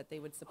confident that they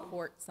would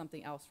support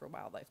something else for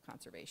wildlife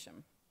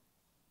conservation.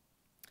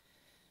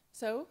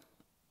 So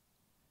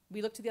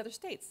we look to the other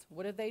states.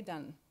 What have they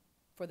done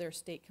for their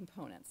state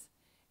components?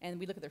 And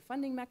we look at their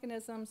funding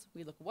mechanisms,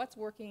 we look at what's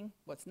working,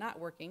 what's not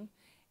working,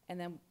 and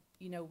then,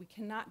 you know, we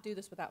cannot do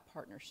this without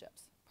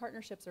partnerships.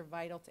 Partnerships are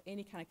vital to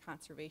any kind of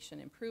conservation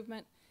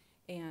improvement,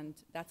 and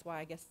that's why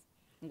I guess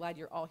I'm glad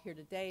you're all here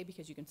today,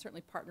 because you can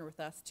certainly partner with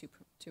us to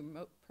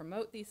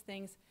promote these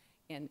things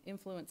and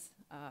influence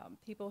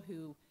people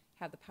who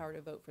have the power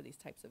to vote for these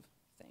types of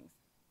things.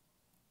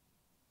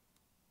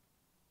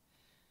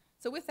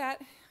 So with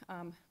that,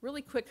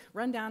 really quick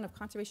rundown of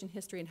conservation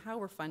history and how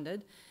we're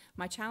funded.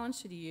 My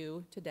challenge to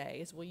you today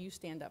is, will you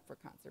stand up for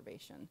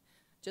conservation?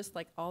 Just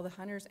like all the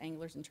hunters,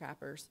 anglers, and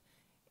trappers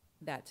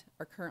that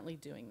are currently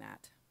doing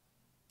that.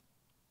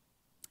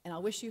 And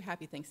I'll wish you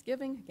happy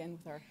Thanksgiving, again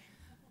with our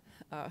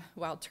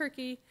wild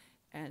turkey,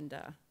 and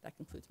that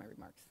concludes my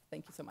remarks.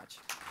 Thank you so much.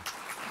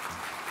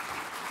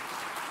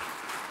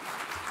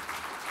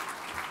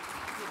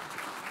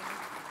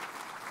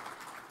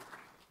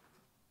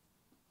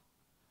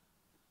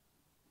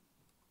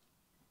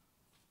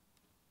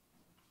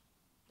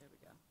 There we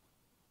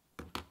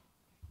go.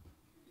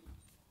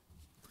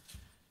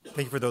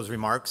 Thank you for those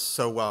remarks.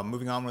 So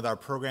moving on with our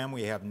program,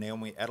 we have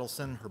Naomi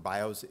Edelson. Her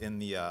bio's in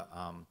the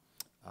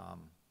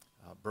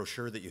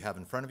brochure that you have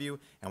in front of you,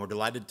 and we're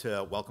delighted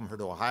to welcome her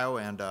to Ohio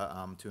and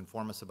to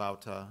inform us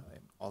about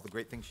all the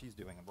great things she's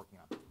doing and working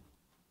on.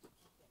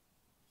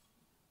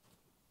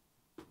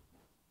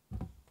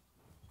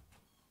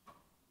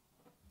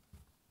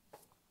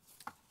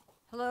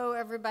 Hello,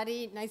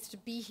 everybody. Nice to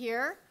be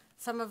here.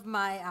 Some of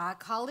my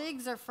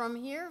colleagues are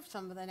from here,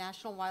 some of the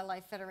National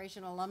Wildlife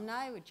Federation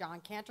alumni.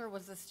 John Cantor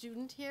was a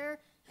student here,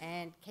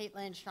 and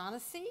Caitlin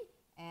Shaughnessy.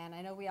 And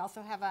I know we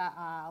also have an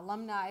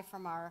alumni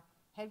from our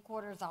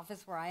headquarters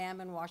office where I am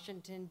in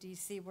Washington,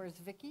 D.C. Where's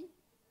Vicki?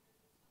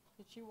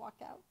 Did she walk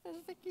out? There's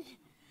Vicki.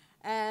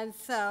 And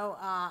so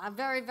I'm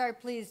very, very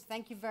pleased.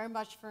 Thank you very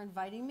much for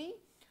inviting me.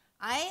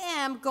 I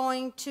am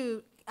going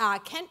to,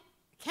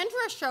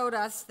 Kendra showed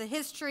us the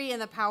history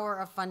and the power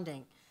of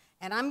funding.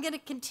 And I'm going to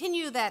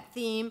continue that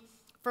theme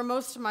for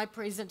most of my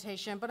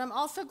presentation, but I'm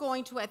also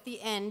going to, at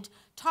the end,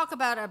 talk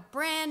about a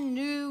brand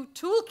new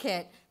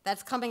toolkit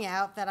that's coming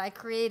out that I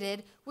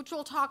created, which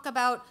will talk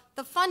about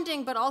the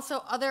funding, but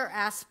also other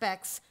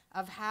aspects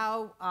of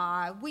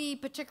how we,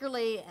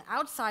 particularly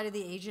outside of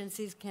the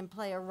agencies, can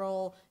play a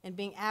role in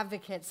being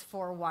advocates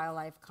for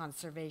wildlife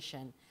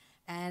conservation.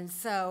 And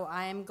so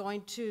I am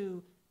going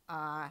to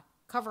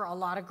cover a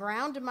lot of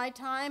ground in my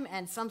time,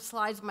 and some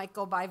slides might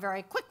go by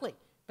very quickly,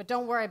 but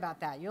don't worry about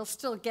that. You'll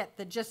still get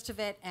the gist of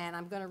it, and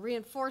I'm going to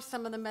reinforce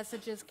some of the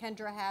messages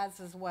Kendra has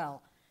as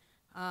well.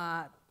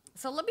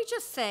 So let me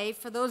just say,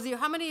 for those of you,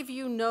 how many of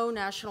you know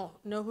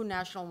who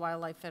National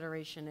Wildlife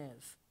Federation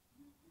is?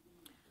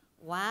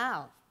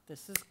 Wow.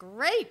 This is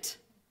great.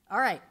 All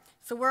right,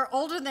 so we're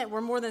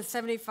more than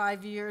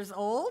 75 years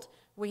old.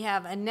 We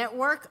have a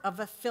network of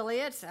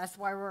affiliates. That's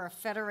why we're a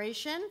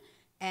federation.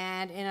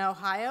 And in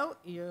Ohio,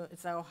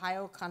 it's the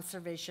Ohio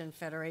Conservation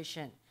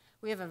Federation.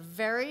 We have a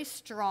very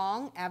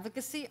strong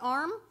advocacy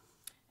arm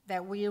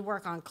that we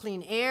work on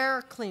clean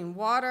air, clean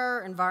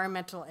water,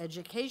 environmental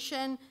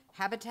education,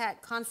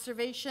 habitat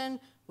conservation.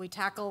 We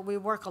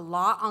work a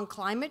lot on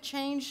climate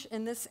change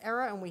in this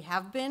era, and we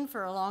have been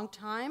for a long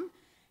time.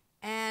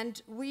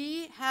 And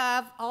we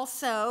have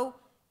also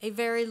a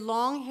very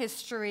long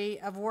history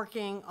of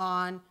working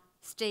on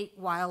state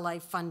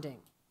wildlife funding,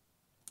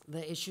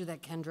 the issue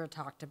that Kendra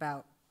talked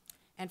about.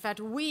 In fact,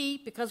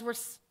 because we're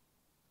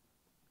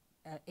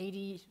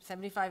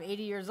 75,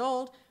 80 years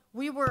old,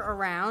 we were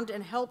around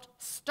and helped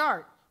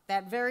start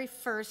that very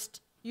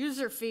first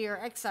user fee or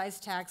excise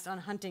tax on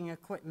hunting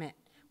equipment.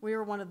 We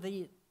were one of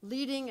the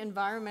leading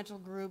environmental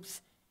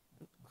groups,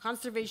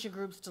 conservation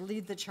groups, to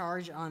lead the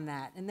charge on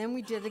that. And then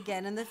we did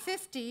again in the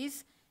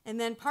 50s. And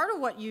then part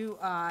of what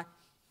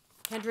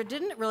Kendra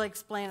didn't really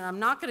explain, and I'm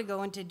not going to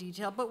go into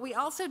detail, but we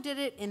also did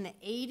it in the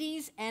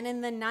 80s and in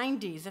the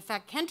 90s. In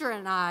fact, Kendra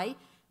and I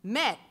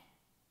met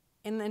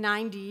in the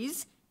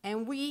 90s,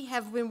 and we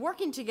have been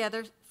working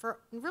together for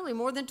really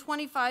more than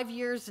 25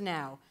 years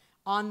now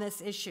on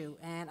this issue.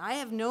 And I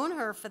have known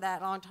her for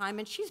that long time,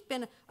 and she's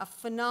been a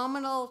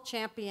phenomenal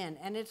champion.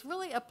 And it's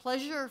really a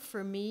pleasure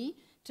for me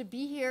to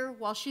be here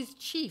while she's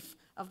chief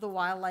of the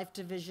Wildlife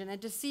Division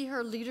and to see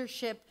her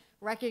leadership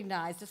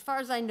recognized. As far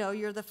as I know,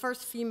 you're the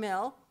first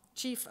female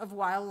chief of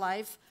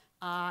wildlife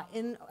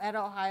at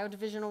Ohio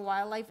Division of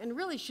Wildlife, and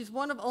really she's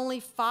one of only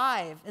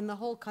 5 in the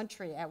whole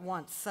country at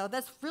once. So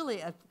that's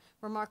really a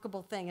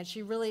remarkable thing, and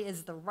she really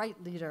is the right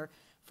leader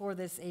for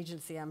this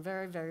agency. I'm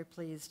very, very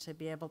pleased to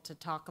be able to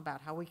talk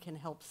about how we can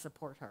help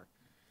support her.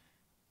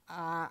 So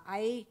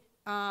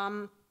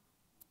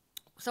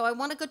I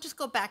want to just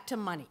go back to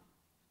money.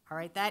 All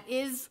right, that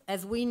is,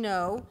 as we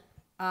know,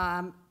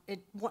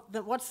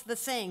 what's the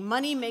saying?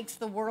 Money makes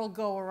the world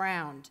go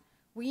around.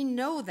 We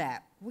know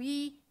that.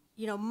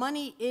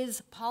 Money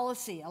is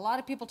policy. A lot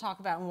of people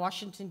talk about in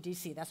Washington,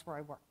 D.C., that's where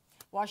I work.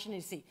 Washington,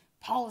 D.C.,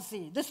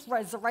 policy. This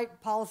is the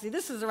right policy.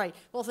 This is the right.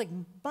 Well, it's like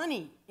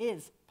money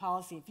is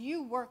policy. If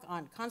you work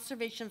on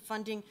conservation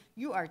funding,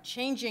 you are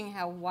changing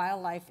how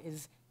wildlife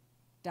is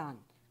done.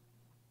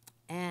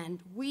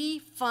 And we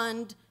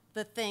fund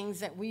the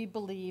things that we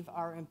believe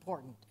are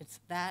important. It's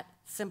that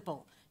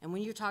simple. And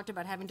when you talked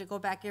about having to go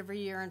back every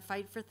year and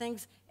fight for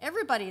things,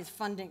 everybody is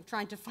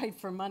trying to fight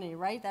for money,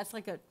 right? That's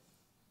like a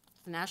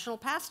national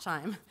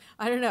pastime.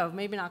 I don't know,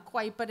 maybe not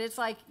quite, but it's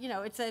like,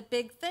 it's a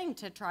big thing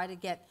to try to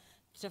get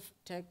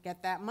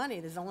that money.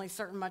 There's only a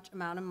certain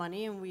amount of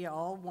money, and we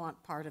all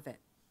want part of it.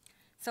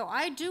 So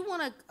I do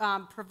want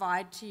to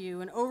provide to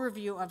you an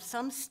overview of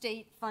some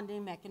state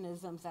funding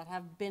mechanisms that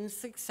have been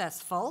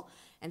successful,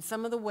 and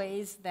some of the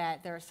ways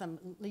that there are some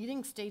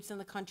leading states in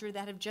the country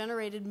that have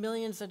generated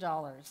millions of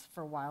dollars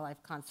for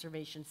wildlife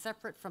conservation,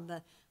 separate from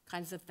the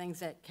kinds of things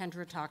that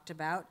Kendra talked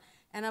about.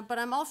 But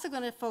I'm also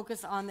going to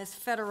focus on this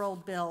federal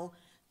bill,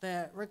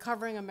 the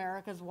Recovering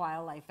America's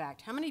Wildlife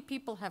Act. How many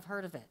people have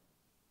heard of it?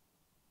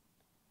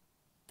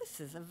 This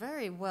is a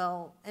very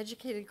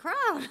well-educated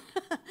crowd.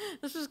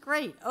 This is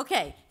great.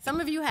 Okay,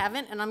 some of you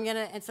haven't,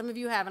 and some of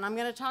you have, and I'm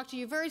going to talk to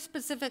you very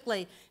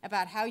specifically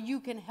about how you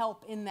can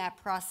help in that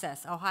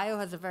process. Ohio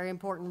has a very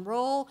important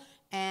role,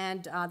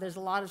 and there's a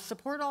lot of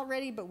support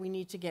already, but we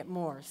need to get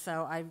more.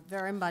 So I'm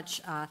very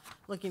much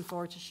looking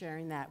forward to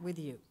sharing that with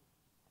you.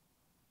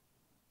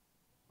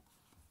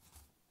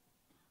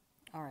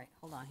 All right,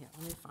 hold on here.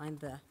 Let me find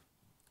the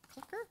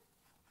clicker.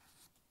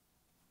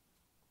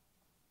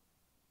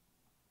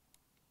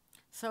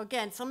 So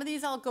again, some of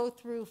these I'll go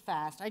through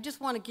fast. I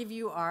just want to give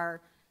you our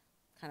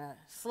kind of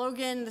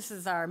slogan. This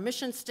is our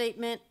mission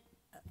statement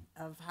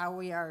of how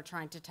we are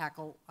trying to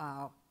tackle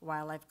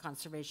wildlife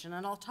conservation.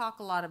 And I'll talk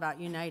a lot about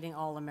uniting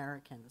all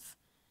Americans.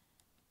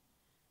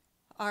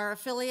 Our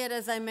affiliate,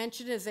 as I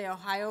mentioned, is the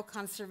Ohio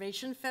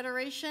Conservation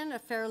Federation, a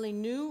fairly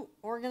new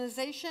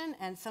organization.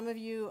 And some of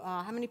you,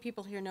 how many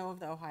people here know of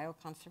the Ohio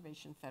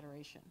Conservation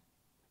Federation?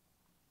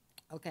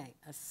 Okay,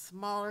 a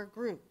smaller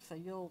group.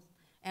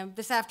 And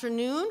this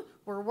afternoon,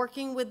 we're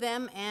working with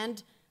them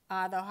and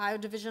the Ohio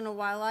Division of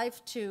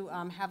Wildlife to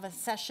have a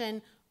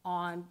session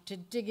to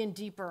dig in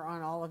deeper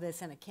on all of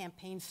this, and a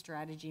campaign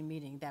strategy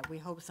meeting that we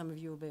hope some of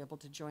you will be able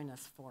to join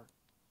us for.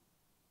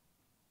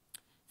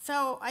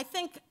 So I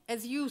think,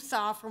 as you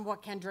saw from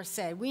what Kendra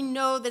said, we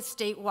know that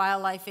state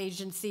wildlife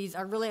agencies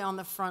are really on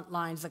the front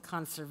lines of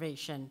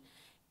conservation,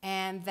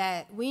 and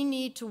that we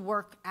need to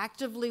work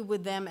actively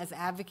with them as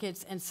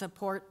advocates and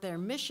support their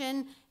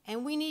mission,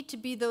 and we need to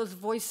be those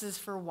voices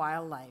for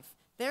wildlife.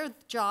 Their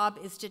job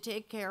is to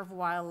take care of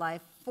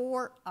wildlife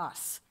for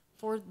us,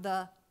 for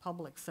the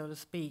public, so to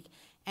speak.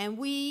 And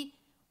we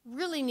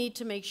really need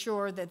to make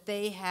sure that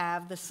they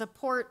have the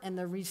support and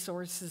the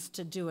resources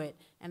to do it.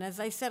 And as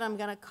I said, I'm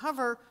going to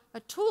cover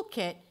a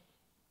toolkit,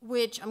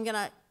 which I'm going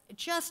to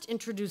just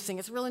introducing.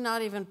 It's really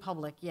not even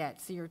public yet,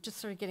 so you're just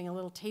sort of getting a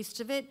little taste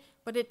of it.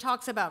 But it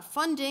talks about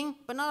funding,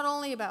 but not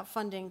only about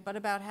funding, but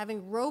about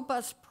having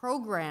robust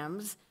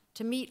programs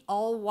to meet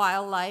all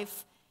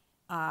wildlife,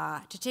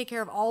 to take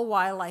care of all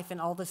wildlife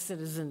and all the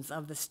citizens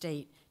of the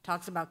state.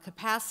 Talks about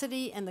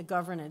capacity and the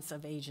governance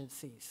of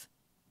agencies.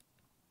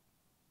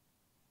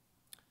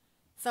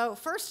 So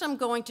first I'm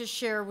going to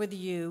share with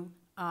you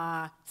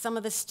some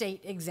of the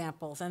state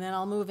examples, and then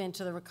I'll move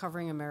into the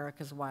Recovering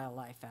America's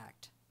Wildlife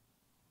Act.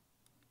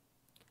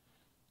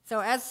 So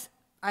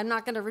I'm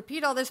not going to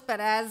repeat all this, but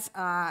as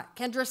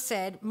Kendra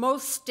said,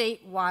 most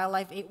state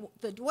wildlife,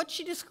 what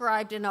she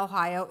described in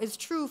Ohio is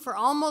true for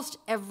almost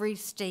every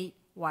state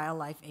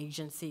wildlife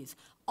agencies.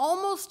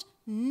 Almost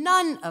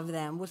none of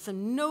them, with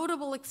some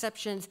notable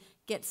exceptions,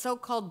 get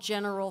so-called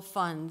general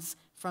funds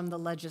from the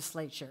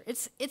legislature.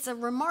 It's a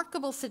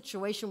remarkable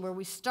situation where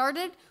we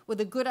started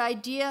with a good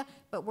idea,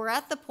 but we're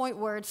at the point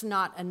where it's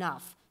not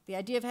enough. The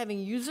idea of having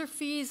user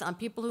fees on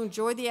people who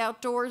enjoy the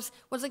outdoors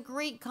was a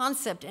great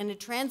concept, and it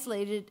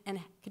translated and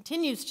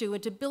continues to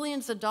into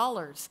billions of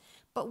dollars.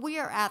 But we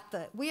are at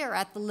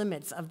the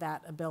limits of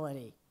that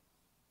ability.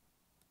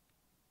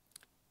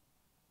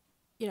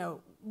 You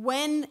know,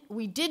 when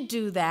we did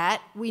do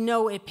that, we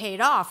know it paid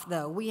off,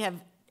 though. We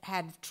have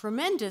had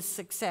tremendous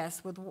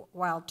success with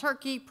wild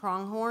turkey,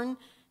 pronghorn,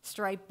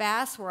 striped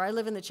bass, where I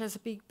live in the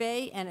Chesapeake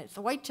Bay, and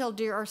the white-tailed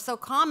deer are so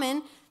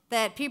common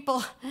that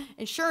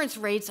insurance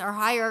rates are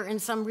higher in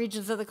some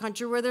regions of the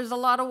country where there's a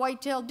lot of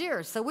white-tailed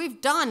deer. So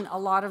we've done a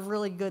lot of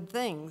really good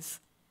things.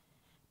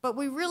 But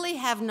we really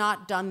have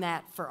not done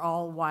that for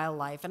all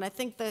wildlife. And I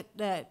think that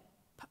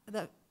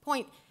the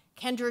point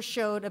Kendra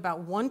showed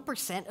about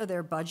 1% of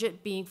their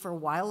budget being for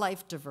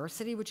wildlife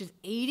diversity, which is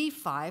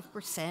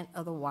 85%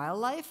 of the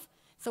wildlife.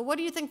 So what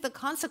do you think the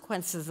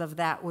consequences of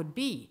that would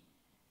be?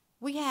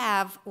 We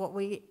have what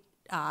we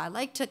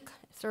like to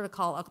sort of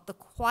call the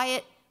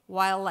quiet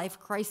wildlife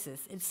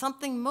crisis. It's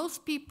something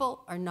most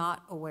people are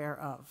not aware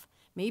of.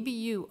 Maybe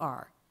you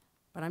are,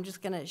 but I'm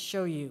just going to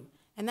show you.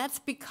 And that's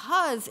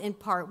because, in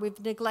part, we've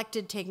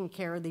neglected taking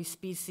care of these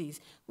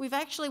species. We've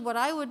actually, what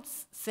I would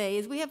say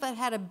is we have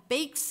had a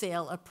bake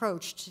sale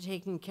approach to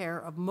taking care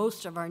of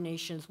most of our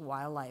nation's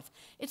wildlife.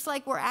 It's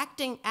like we're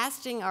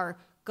asking our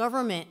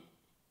government,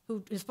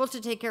 who is supposed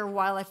to take care of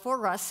wildlife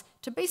for us,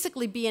 to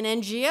basically be an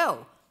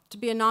NGO, to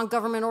be a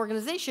non-government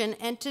organization,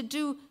 and to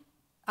do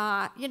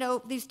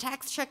these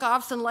tax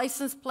checkoffs and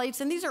license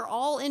plates, and these are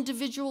all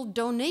individual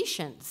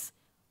donations.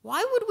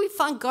 Why would we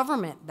fund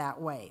government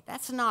that way?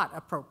 That's not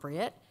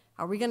appropriate.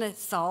 Are we going to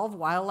solve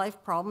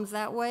wildlife problems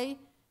that way?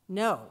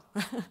 No.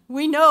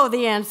 We know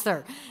the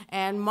answer.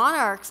 And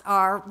monarchs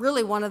are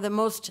really one of the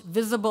most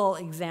visible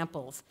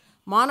examples.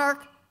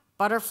 Monarch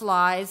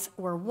butterflies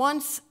were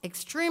once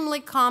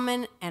extremely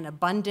common and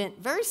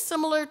abundant, very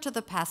similar to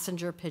the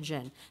passenger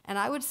pigeon. And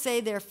I would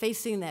say they're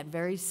facing that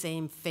very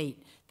same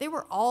fate. They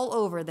were all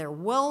over. They're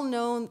well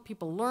known.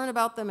 People learn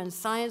about them in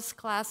science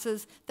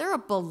classes. They're a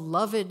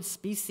beloved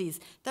species.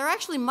 They're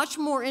actually much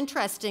more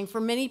interesting for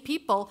many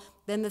people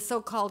than the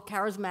so-called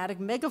charismatic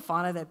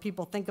megafauna that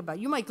people think about.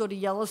 You might go to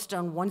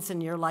Yellowstone once in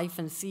your life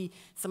and see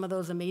some of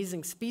those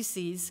amazing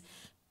species.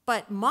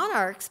 But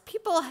monarchs,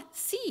 people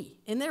see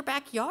in their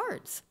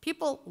backyards.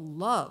 People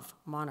love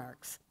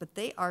monarchs, but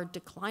they are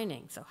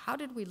declining. So how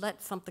did we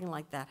let something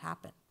like that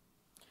happen?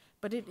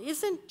 But it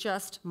isn't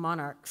just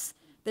monarchs.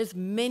 There's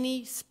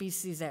many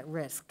species at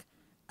risk.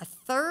 A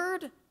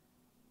third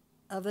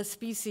of the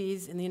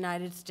species in the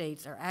United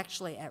States are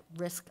actually at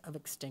risk of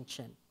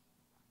extinction.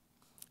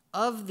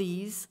 Of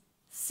these,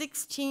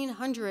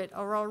 1,600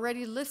 are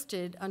already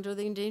listed under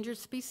the Endangered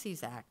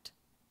Species Act.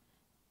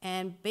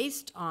 And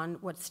based on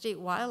what state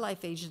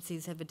wildlife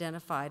agencies have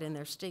identified in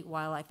their state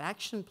wildlife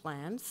action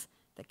plans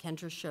that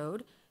Kendra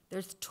showed,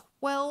 there's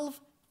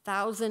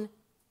 12,000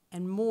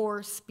 and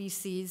more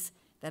species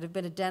that have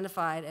been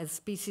identified as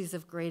species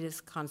of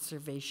greatest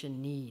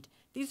conservation need.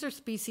 These are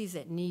species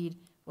that need,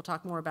 we'll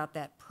talk more about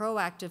that,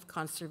 proactive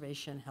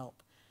conservation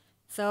help.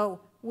 So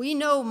we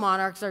know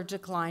monarchs are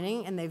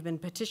declining, and they've been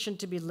petitioned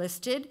to be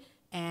listed,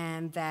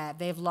 and that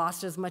they've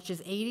lost as much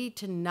as 80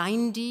 to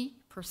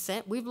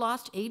 90%. We've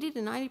lost 80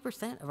 to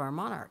 90% of our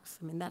monarchs.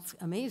 I mean, that's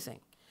amazing.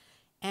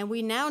 And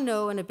we now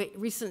know in a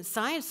recent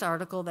science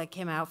article that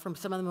came out from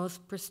some of the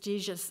most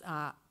prestigious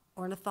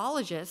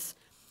ornithologists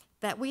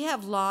that we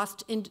have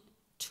lost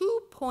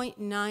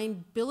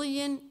 2.9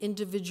 billion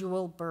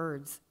individual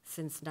birds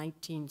since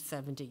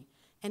 1970.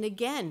 And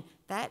again,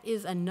 that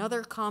is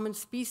another common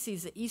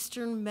species, the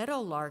eastern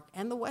meadowlark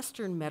and the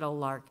western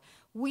meadowlark.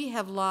 We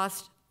have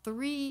lost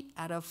 3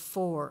 out of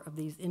 4 of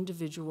these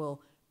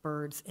individual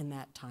birds in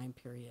that time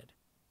period.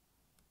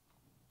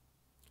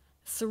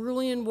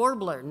 Cerulean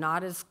warbler,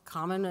 not as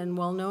common and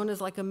well known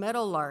as like a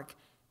meadowlark,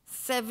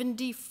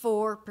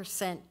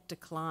 74%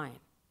 decline.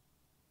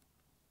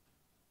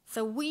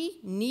 So we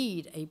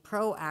need a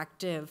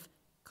proactive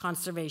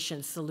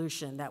conservation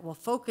solution that will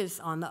focus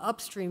on the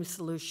upstream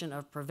solution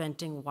of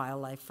preventing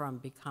wildlife from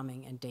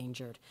becoming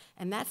endangered.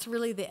 And that's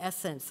really the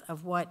essence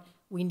of what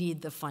we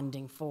need the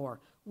funding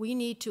for. We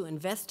need to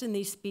invest in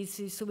these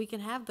species so we can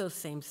have those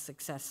same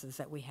successes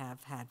that we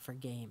have had for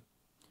game.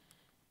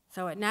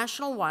 So at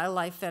National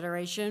Wildlife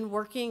Federation,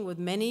 working with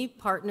many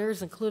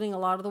partners, including a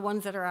lot of the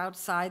ones that are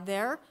outside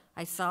there,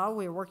 I saw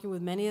we were working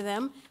with many of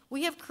them,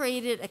 we have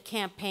created a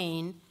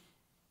campaign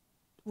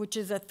which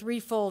is a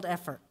threefold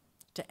effort: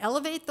 to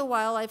elevate the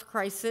wildlife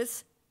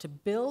crisis, to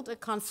build a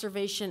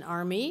conservation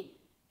army,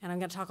 and I'm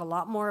going to talk a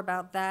lot more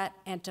about that,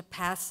 and to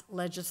pass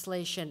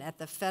legislation at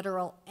the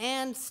federal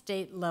and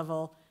state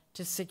level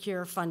to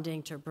secure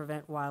funding to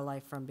prevent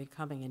wildlife from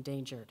becoming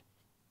endangered.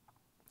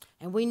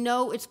 And we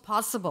know it's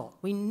possible.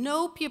 We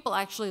know people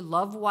actually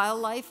love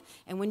wildlife,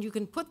 and when you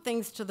can put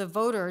things to the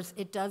voters,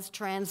 it does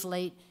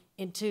translate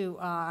into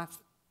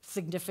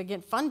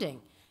significant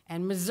funding.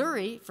 And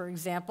Missouri, for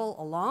example,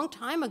 a long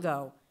time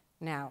ago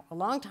now,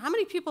 how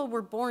many people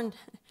were born?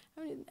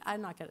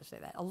 I'm not going to say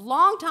that. A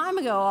long time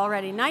ago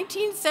already,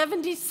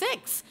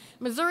 1976,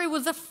 Missouri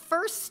was the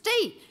first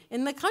state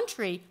in the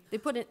country. They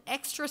put an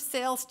extra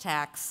sales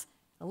tax,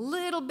 a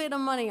little bit of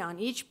money on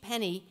each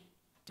penny,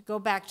 to go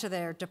back to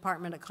their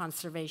Department of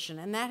Conservation,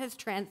 and that has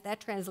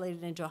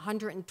translated into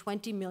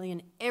 $120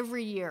 million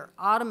every year,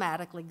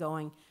 automatically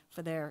going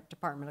for their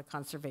Department of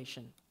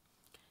Conservation.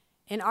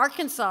 In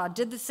Arkansas,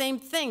 did the same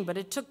thing, but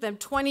it took them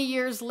 20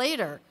 years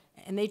later,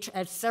 and they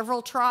had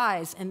several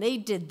tries, and they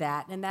did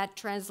that, and that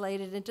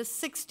translated into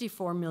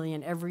 $64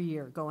 million every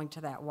year going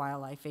to that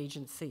wildlife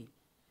agency.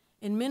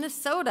 In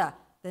Minnesota,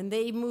 then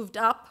they moved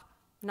up,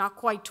 not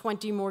quite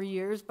 20 more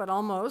years, but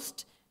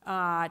almost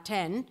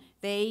 10.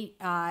 They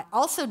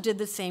also did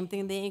the same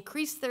thing. They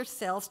increased their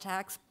sales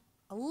tax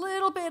a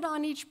little bit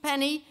on each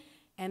penny,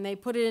 and they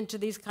put it into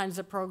these kinds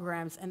of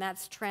programs, and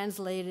that's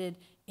translated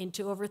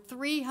into over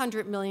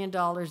 $300 million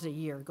a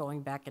year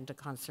going back into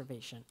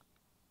conservation.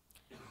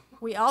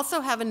 We also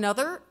have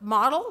another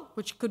model,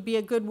 which could be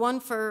a good one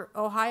for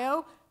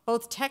Ohio.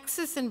 Both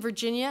Texas and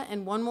Virginia,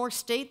 and one more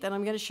state that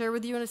I'm going to share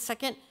with you in a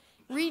second,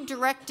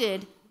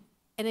 redirected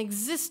an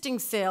existing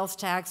sales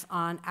tax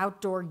on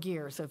outdoor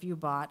gear. So if you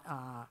bought,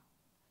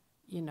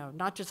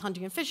 not just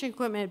hunting and fishing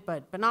equipment,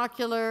 but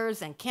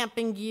binoculars and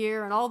camping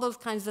gear and all those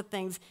kinds of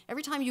things,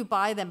 every time you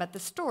buy them at the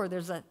store,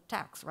 there's a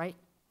tax, right?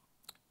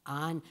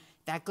 And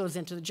that goes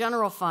into the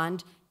general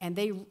fund, and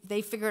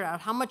they figured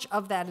out how much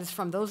of that is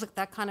from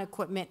that kind of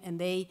equipment, and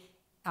they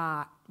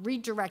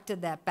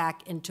redirected that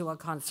back into a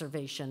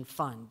conservation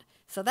fund.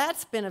 So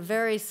that's been a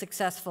very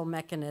successful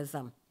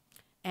mechanism.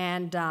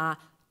 And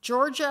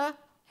Georgia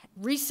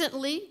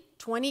recently,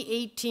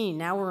 2018,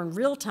 now we're in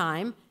real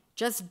time,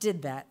 just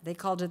did that. They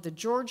called it the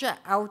Georgia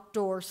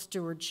Outdoor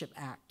Stewardship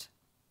Act.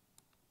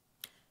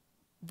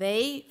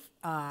 They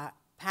had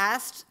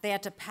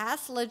to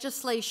pass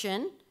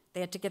legislation. They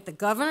had to get the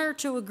governor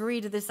to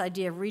agree to this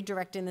idea of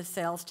redirecting the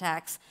sales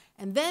tax,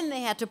 and then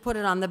they had to put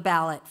it on the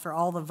ballot for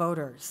all the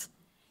voters.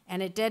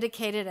 And it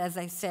dedicated, as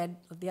I said,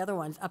 the other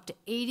ones, up to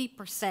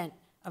 80%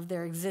 of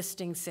their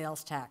existing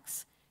sales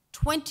tax.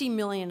 20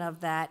 million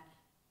of that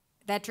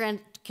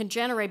can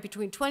generate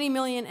between 20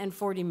 million and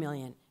 40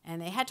 million.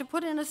 And they had to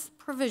put in a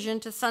provision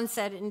to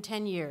sunset it in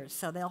 10 years.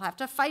 So they'll have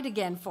to fight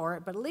again for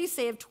it, but at least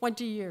they have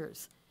 20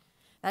 years.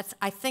 That's,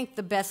 I think,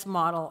 the best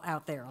model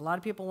out there. A lot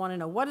of people want to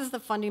know, what is the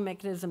funding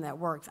mechanism that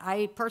works?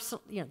 I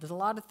personally, there's a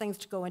lot of things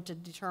to go into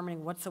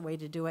determining what's the way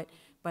to do it,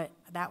 but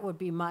that would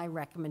be my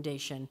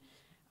recommendation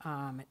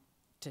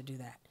to do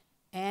that.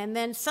 And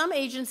then some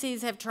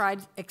agencies have tried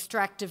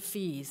extractive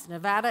fees.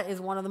 Nevada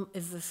is one of them,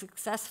 is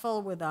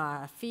successful with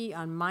a fee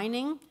on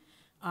mining.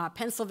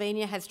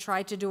 Pennsylvania has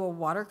tried to do a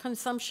water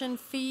consumption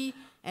fee,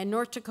 and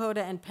North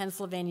Dakota and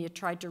Pennsylvania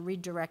tried to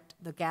redirect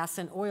the gas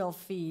and oil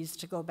fees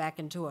to go back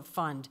into a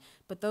fund.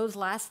 But those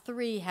last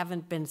 3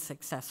 haven't been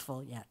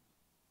successful yet.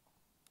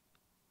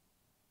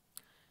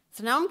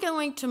 So now I'm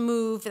going to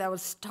move, I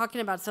was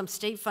talking about some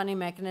state funding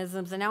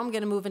mechanisms, and now I'm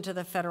going to move into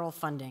the federal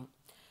funding.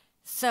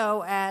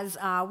 So as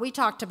we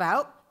talked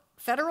about,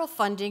 federal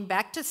funding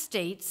back to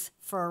states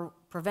for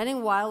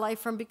preventing wildlife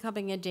from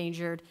becoming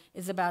endangered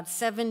is about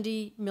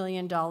 $70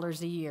 million a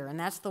year, and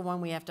that's the one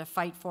we have to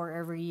fight for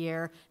every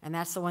year, and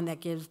that's the one that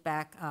gives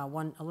back a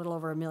little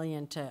over $1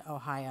 million to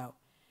Ohio.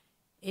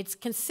 It's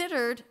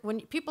considered, when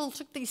people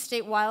took these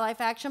state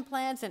wildlife action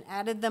plans and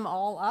added them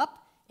all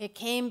up, it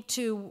came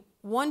to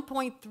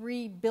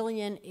 $1.3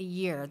 billion a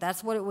year.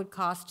 That's what it would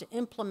cost to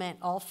implement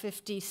all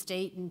 50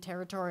 state and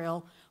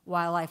territorial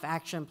wildlife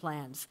action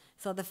plans.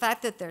 So the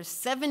fact that there's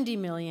 $70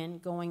 million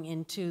going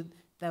into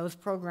those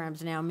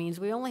programs now means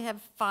we only have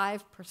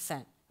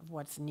 5% of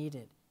what's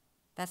needed.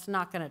 That's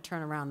not going to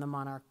turn around the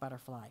monarch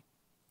butterfly,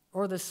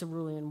 or the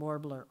cerulean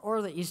warbler,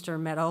 or the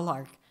eastern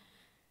meadowlark.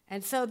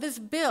 And so this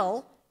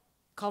bill,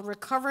 called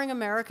Recovering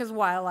America's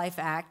Wildlife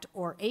Act,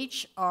 or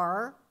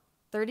H.R.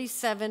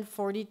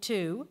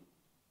 3742,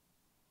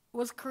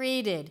 was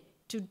created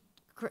to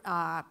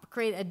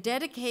create a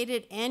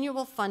dedicated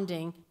annual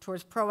funding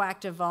towards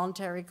proactive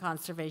voluntary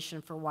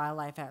conservation for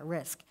wildlife at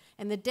risk.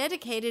 And the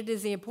dedicated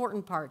is the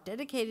important part.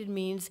 Dedicated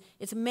means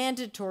it's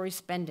mandatory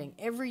spending.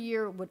 Every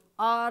year it would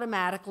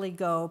automatically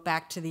go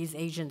back to these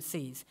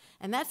agencies.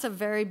 And that's a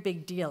very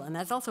big deal, and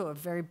that's also a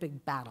very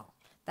big battle.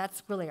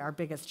 That's really our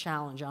biggest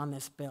challenge on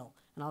this bill,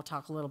 and I'll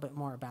talk a little bit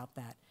more about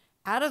that.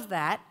 Out of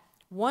that,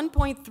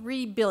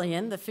 $1.3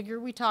 billion, the figure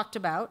we talked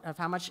about of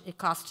how much it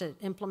costs to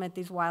implement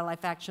these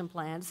wildlife action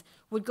plans,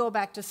 would go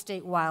back to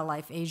state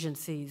wildlife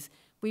agencies.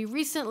 We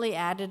recently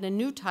added a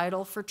new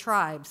title for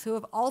tribes, who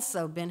have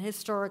also been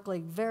historically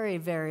very,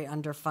 very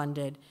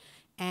underfunded.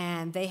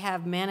 And they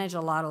have managed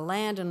a lot of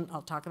land, and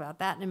I'll talk about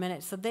that in a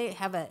minute. So they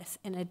have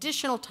an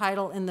additional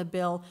title in the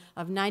bill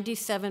of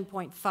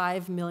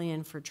 $97.5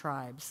 million for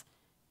tribes.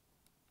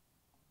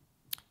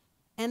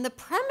 And the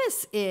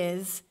premise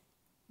is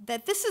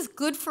that this is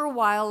good for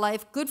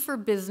wildlife, good for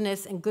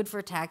business, and good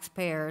for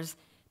taxpayers,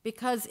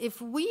 because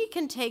if we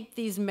can take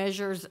these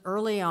measures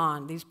early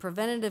on, these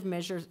preventative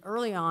measures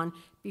early on,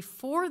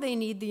 before they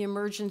need the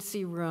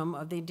emergency room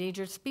of the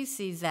Endangered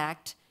Species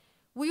Act,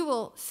 we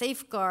will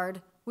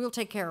safeguard, we'll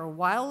take care of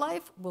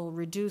wildlife, we'll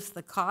reduce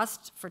the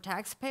cost for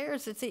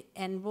taxpayers,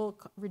 and we'll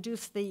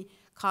reduce the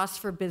cost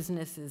for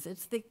businesses.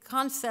 It's the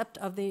concept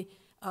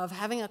of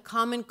having a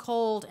common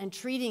cold and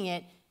treating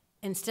it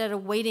instead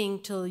of waiting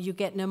till you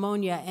get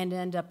pneumonia and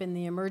end up in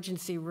the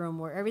emergency room,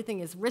 where everything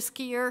is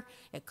riskier,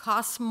 it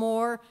costs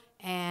more,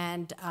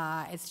 and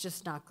it's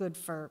just not good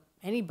for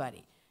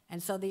anybody.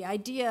 And so the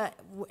idea,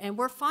 and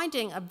we're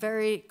finding a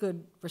very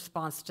good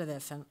response to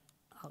this, and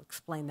I'll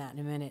explain that in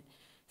a minute.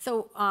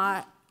 So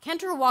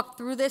Kendra walked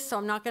through this, so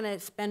I'm not going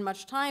to spend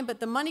much time, but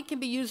the money can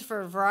be used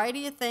for a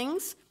variety of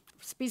things: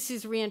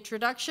 species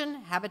reintroduction,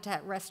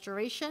 habitat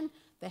restoration,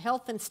 the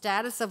health and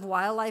status of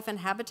wildlife and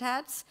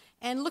habitats,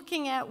 and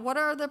looking at what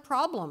are the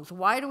problems.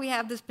 Why do we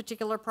have this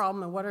particular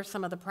problem, and what are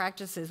some of the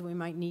practices we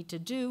might need to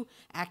do,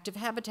 active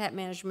habitat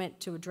management,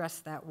 to address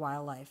that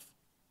wildlife.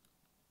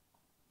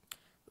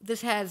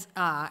 This has,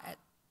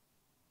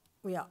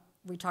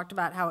 we talked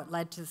about how it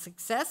led to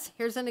success.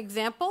 Here's an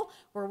example.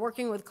 We're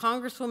working with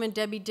Congresswoman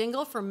Debbie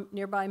Dingell from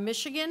nearby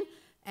Michigan,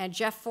 and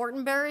Jeff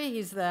Fortenberry,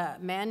 he's the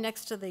man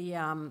next to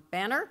the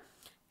banner.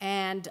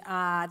 And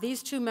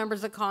these two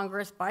members of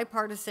Congress,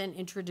 bipartisan,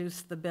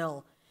 introduced the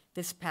bill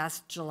this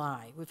past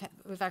July.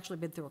 We've actually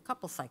been through a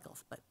couple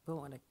cycles, but we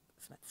want to.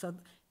 So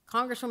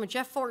Congresswoman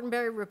Jeff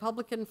Fortenberry,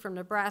 Republican from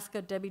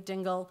Nebraska, Debbie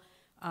Dingell,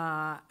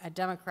 a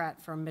Democrat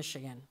from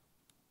Michigan.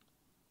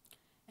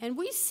 And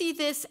we see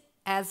this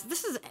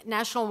is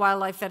National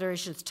Wildlife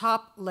Federation's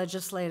top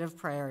legislative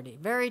priority,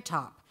 very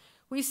top.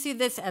 We see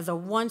this as a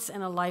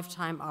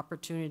once-in-a-lifetime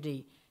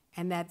opportunity,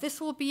 and that this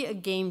will be a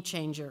game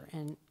changer.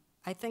 And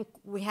I think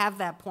we have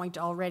that point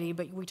already,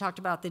 but we talked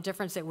about the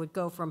difference it would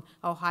go from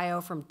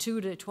Ohio from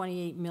 2 to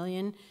 28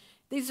 million.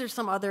 These are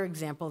some other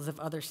examples of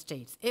other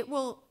states. It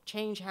will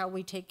change how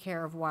we take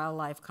care of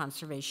wildlife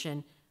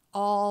conservation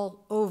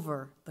all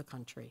over the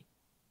country.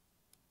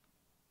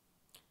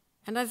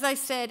 And as I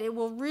said, it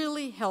will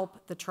really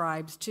help the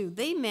tribes too.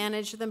 They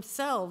manage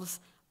themselves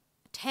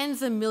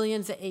tens of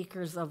millions of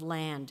acres of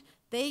land.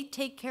 They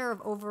take care of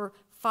over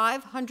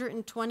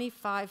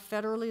 525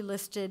 federally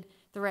listed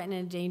threatened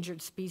and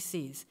endangered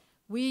species.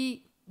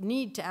 We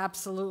need to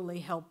absolutely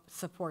help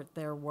support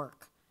their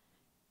work.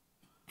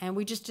 And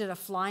we just did a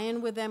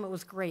fly-in with them. It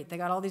was great. They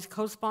got all these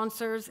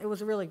co-sponsors. It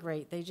was really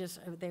great.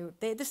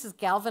 This has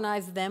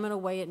galvanized them in a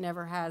way it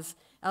never has,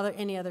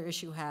 any other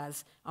issue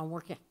has, on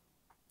working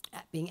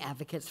at being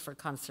advocates for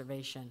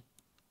conservation.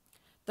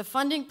 The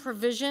funding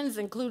provisions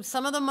include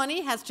some of the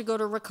money has to go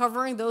to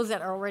recovering those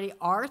that already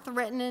are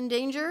threatened and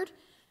endangered,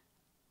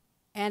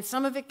 and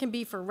some of it can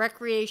be for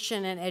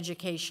recreation and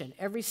education.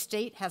 Every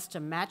state has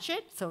to match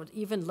it, so it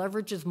even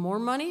leverages more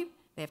money.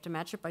 They have to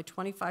match it by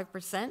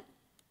 25%.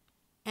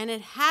 And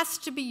it has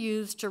to be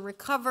used to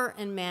recover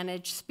and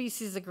manage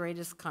species of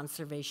greatest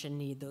conservation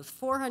need, those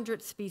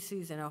 400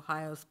 species in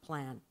Ohio's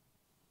plan.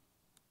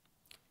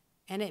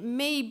 And it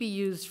may be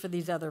used for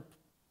these other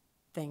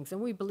things,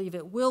 and we believe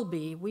it will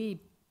be. We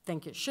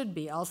think it should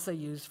be also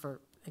used for,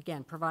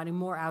 again, providing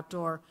more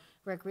outdoor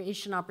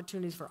recreation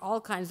opportunities for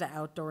all kinds of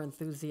outdoor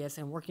enthusiasts,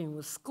 and working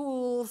with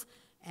schools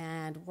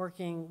and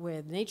working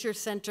with nature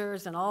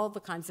centers and all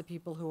the kinds of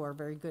people who are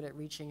very good at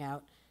reaching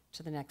out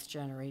to the next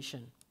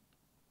generation.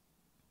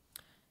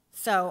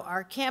 So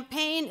our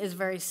campaign is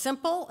very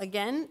simple.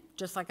 Again,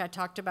 just like I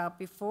talked about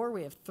before,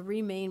 we have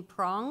 3 main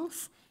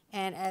prongs,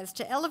 And as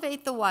to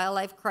elevate the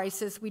wildlife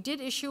crisis, we did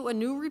issue a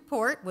new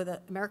report with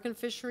the American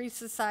Fisheries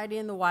Society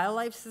and the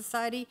Wildlife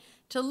Society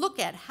to look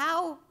at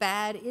how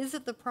bad is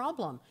it the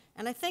problem.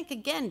 And I think,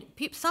 again,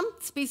 some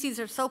species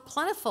are so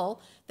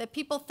plentiful that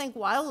people think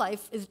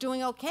wildlife is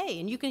doing okay.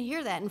 And you can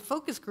hear that in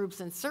focus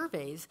groups and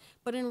surveys.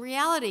 But in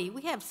reality,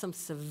 we have some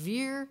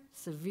severe,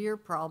 severe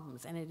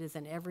problems. And it is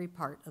in every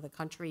part of the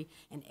country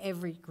and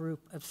every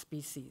group of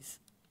species.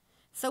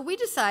 So we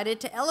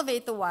decided to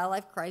elevate the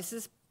wildlife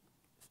crisis.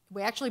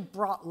 We actually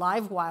brought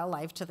live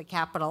wildlife to the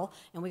Capitol,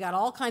 and we got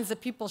all kinds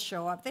of people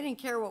show up. They didn't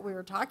care what we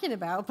were talking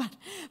about,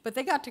 but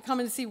they got to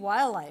come and see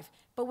wildlife,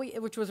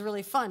 which was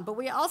really fun. But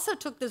we also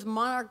took this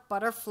monarch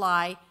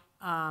butterfly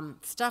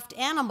stuffed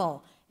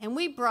animal, and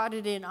we brought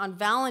it in on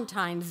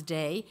Valentine's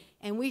Day,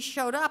 and we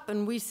showed up,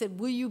 and we said,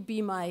 will you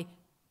be my,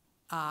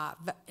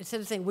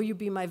 instead of saying, will you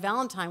be my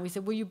Valentine, we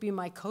said, will you be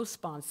my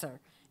co-sponsor?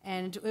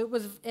 And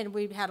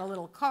we had a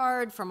little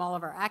card from all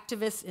of our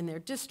activists in their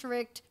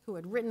district who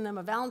had written them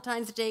a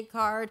Valentine's Day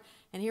card.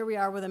 And here we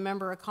are with a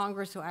member of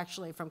Congress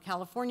from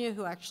California,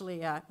 who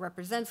actually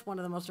represents one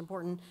of the most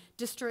important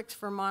districts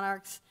for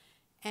monarchs.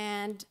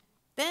 And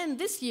then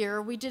this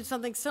year, we did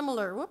something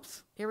similar.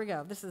 Whoops, here we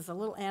go. This is a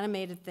little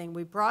animated thing.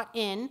 We brought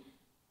in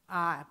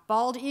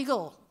bald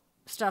eagle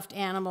stuffed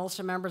animals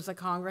to members of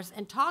Congress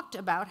and talked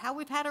about how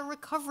we've had a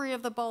recovery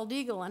of the bald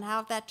eagle and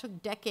how that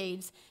took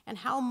decades and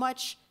how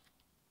much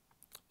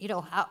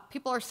how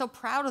people are so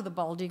proud of the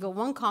bald eagle.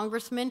 One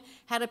congressman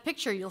had a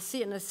picture, you'll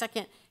see it in a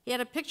second, he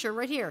had a picture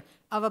right here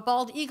of a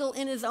bald eagle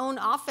in his own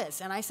office.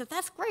 And I said,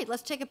 that's great,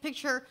 let's take a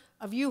picture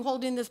of you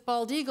holding this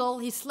bald eagle.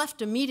 He's left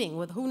a meeting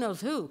with who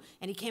knows who,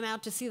 and he came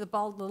out to see the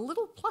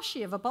little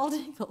plushie of a bald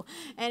eagle.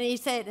 And he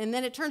said, and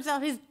then it turns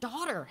out his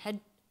daughter had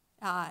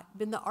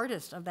been the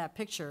artist of that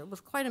picture. It was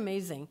quite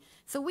amazing.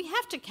 So we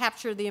have to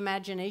capture the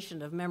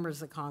imagination of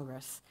members of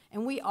Congress,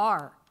 and we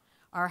are.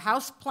 Our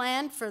House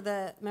plan for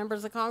the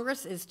members of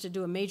Congress is to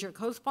do a major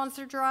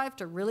co-sponsor drive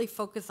to really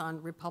focus on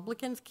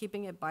Republicans,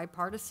 keeping it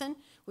bipartisan.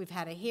 We've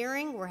had a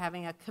hearing. We're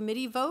having a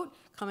committee vote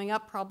coming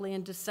up probably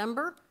in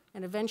December,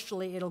 and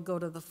eventually it'll go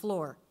to the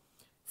floor.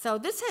 So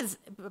this has,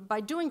 by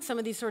doing some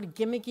of these sort of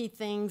gimmicky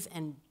things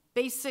and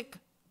basic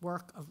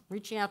work of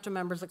reaching out to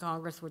members of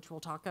Congress, which we'll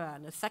talk about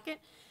in a second,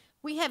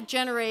 we have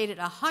generated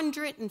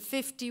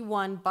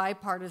 151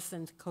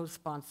 bipartisan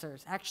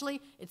co-sponsors. Actually,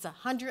 it's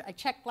 100. I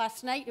checked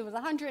last night, it was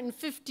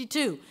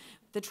 152.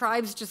 The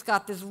tribes just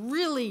got this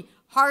really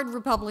hard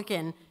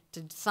Republican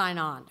to sign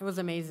on. It was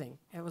amazing.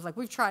 It was like,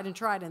 we've tried and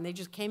tried, and they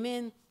just came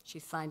in. She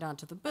signed on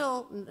to the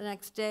bill the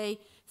next day.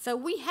 So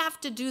we have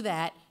to do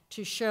that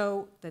to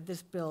show that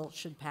this bill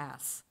should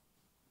pass.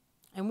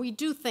 And we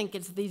do think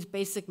it's these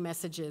basic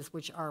messages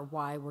which are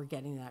why we're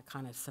getting that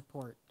kind of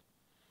support.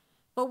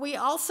 But we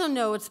also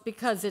know it's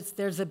because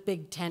there's a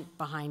big tent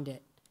behind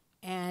it.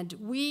 And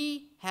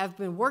we have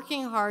been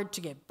working hard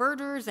to get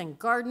birders and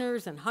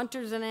gardeners and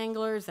hunters and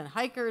anglers and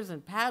hikers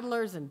and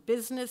paddlers and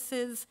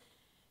businesses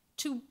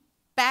to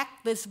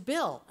back this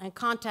bill and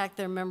contact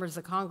their members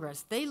of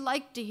Congress. They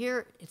like to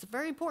hear, it's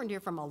very important to hear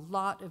from a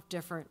lot of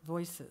different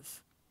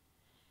voices.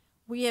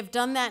 We have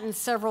done that in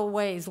several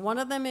ways. One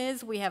of them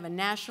is we have a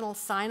national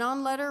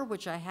sign-on letter,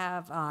 which I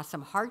have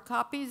some hard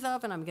copies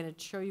of, and I'm going to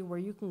show you where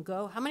you can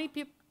go. How many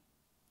people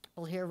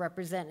here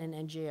represent an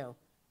NGO?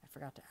 I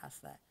forgot to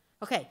ask that.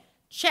 Okay,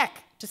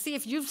 check to see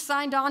if you've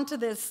signed on to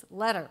this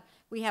letter.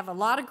 We have a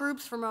lot of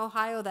groups from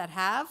Ohio that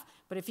have,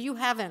 but if you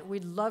haven't,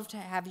 we'd love to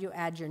have you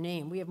add your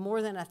name. We have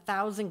more than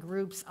 1,000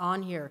 groups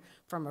on here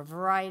from a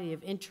variety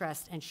of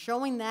interests, and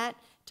showing that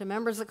to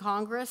members of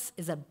Congress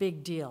is a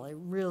big deal. It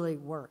really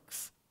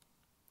works.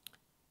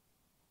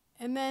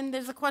 And then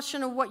there's a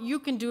question of what you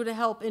can do to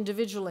help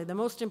individually. The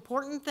most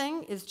important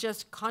thing is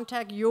just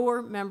contact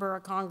your member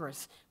of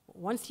Congress.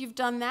 Once you've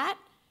done that,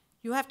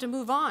 you have to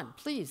move on.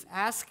 Please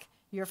ask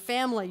your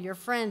family, your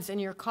friends,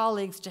 and your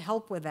colleagues to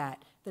help with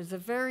that. There's a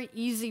very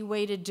easy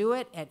way to do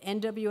it at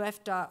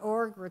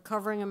nwf.org,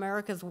 Recovering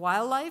America's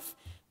Wildlife.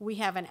 We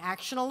have an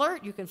action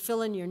alert. You can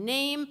fill in your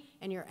name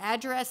and your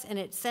address, and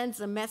it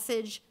sends a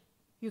message.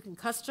 You can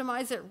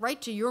customize it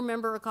right to your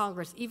member of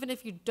Congress. Even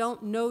if you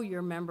don't know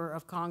your member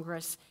of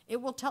Congress,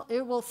 it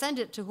will send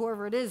it to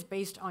whoever it is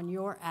based on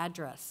your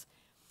address.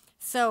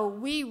 So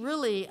we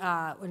really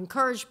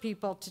encourage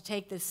people to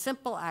take this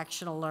simple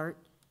action alert,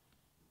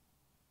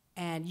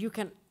 and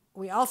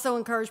we also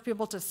encourage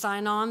people to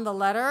sign on the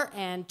letter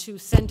and to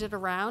send it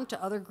around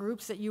to other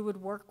groups that you would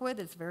work with.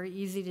 It's very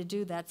easy to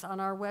do. That's on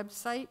our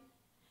website.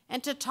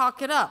 And to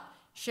talk it up,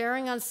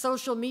 sharing on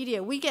social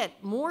media. We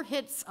get more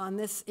hits on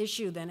this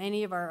issue than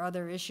any of our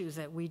other issues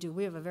that we do.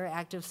 We have a very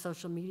active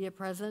social media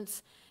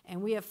presence,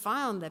 and we have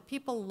found that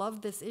people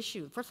love this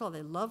issue. First of all,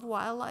 they love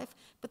wildlife,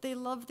 but they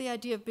love the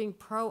idea of being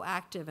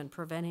proactive and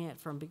preventing it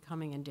from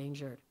becoming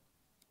endangered.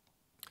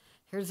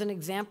 Here's an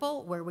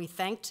example where we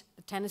thanked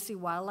the Tennessee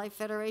Wildlife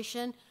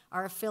Federation.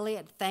 Our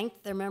affiliate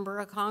thanked their member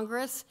of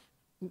Congress,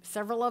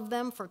 several of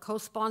them, for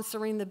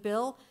co-sponsoring the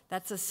bill.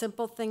 That's a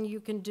simple thing you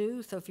can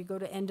do. So if you go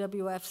to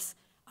NWF's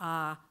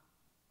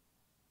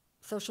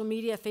social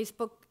media,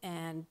 Facebook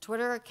and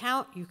Twitter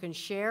account. You can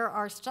share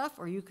our stuff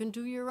or you can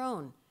do your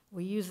own.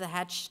 We use the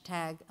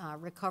hashtag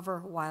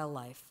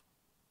 #RecoverWildlife.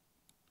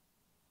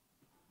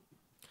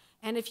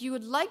 And if you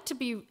would like to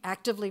be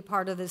actively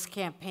part of this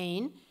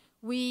campaign,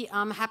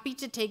 I'm happy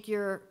to take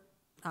your,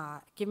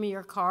 give me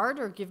your card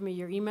or give me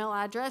your email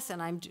address,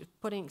 and I'm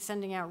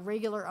sending out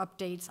regular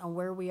updates on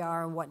where we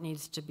are and what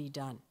needs to be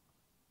done.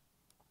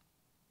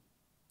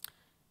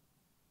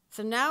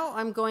 So now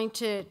I'm going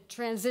to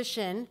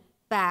transition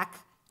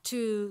back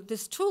to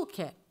this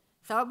toolkit.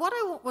 So what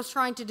I was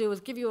trying to do was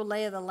give you a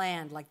lay of the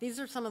land. Like, these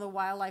are some of the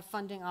wildlife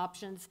funding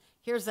options.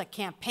 Here's a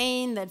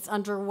campaign that's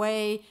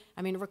underway.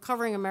 I mean,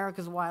 Recovering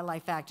America's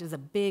Wildlife Act is a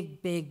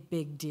big, big,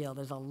 big deal.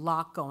 There's a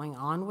lot going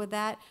on with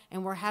that,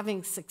 and we're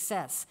having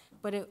success.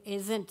 But it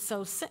isn't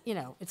so,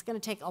 it's going to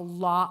take a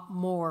lot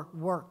more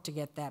work to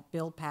get that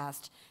bill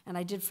passed. And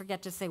I did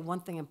forget to say one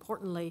thing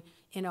importantly.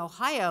 In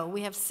Ohio,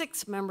 we have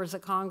 6 members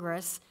of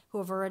Congress who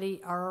are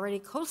already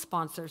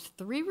co-sponsors,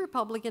 3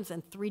 Republicans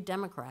and 3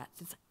 Democrats.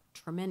 It's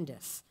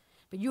tremendous.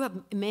 But you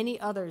have many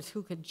others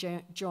who could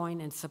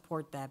join and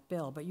support that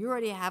bill. But you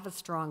already have a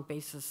strong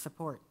base of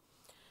support.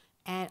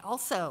 And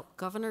also,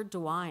 Governor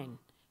DeWine,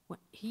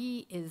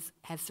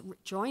 has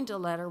joined a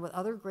letter with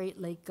other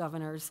Great Lake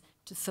governors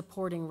to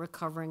supporting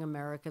Recovering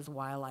America's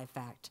Wildlife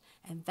Act.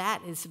 And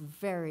that is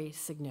very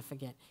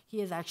significant.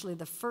 He is actually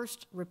the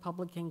first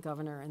Republican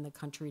governor in the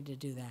country to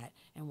do that.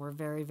 And we're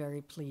very,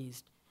 very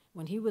pleased.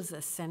 When he was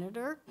a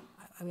senator,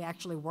 we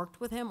actually worked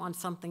with him on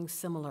something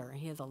similar.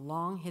 He has a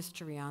long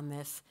history on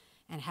this.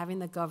 And having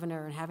the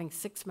governor and having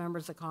 6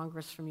 members of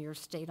Congress from your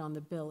state on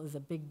the bill is a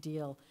big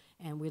deal.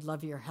 And we'd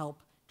love your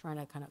help trying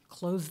to kind of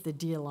close the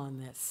deal on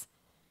this.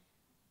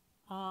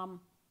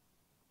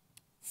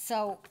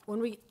 So when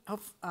we,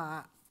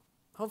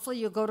 hopefully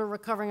you'll go to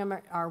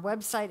our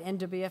website,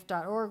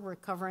 nwf.org,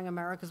 Recovering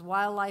America's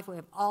Wildlife. We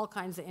have all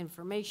kinds of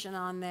information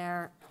on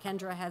there.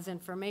 Kendra has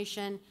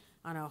information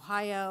on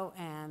Ohio,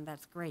 and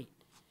that's great.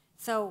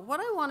 So what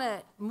I want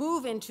to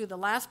move into the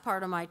last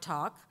part of my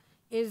talk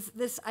is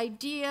this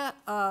idea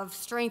of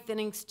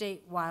strengthening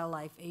state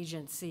wildlife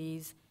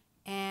agencies.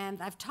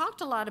 And I've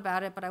talked a lot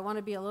about it, but I want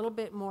to be a little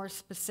bit more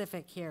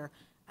specific here,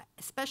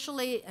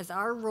 especially as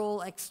our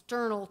role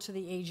external to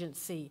the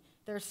agency.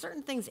 There are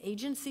certain things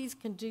agencies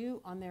can do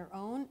on their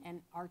own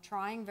and are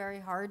trying very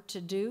hard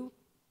to do.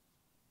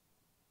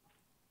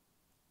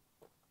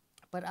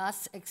 But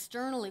us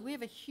externally, we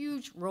have a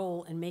huge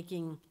role in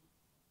making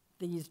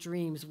these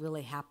dreams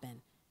really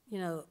happen.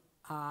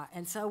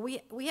 And so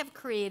we have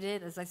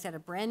created, as I said, a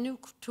brand new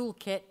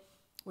toolkit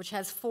which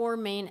has 4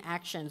 main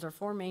actions or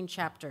 4 main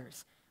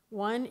chapters.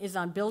 One is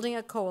on building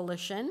a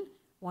coalition.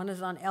 One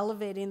is on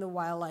elevating the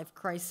wildlife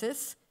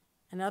crisis.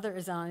 Another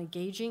is on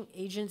engaging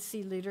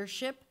agency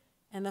leadership.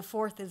 And the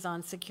 4th is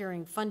on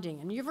securing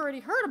funding. And you've already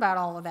heard about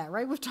all of that,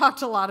 right? We've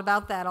talked a lot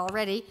about that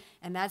already,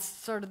 and that's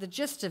sort of the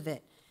gist of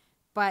it.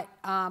 But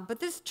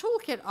this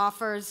toolkit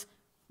offers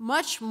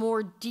much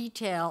more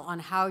detail on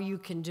how you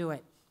can do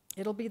it.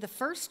 It'll be the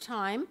first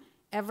time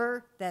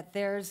ever that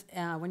there's,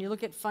 when you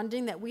look at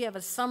funding, that we have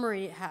a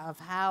summary of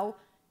how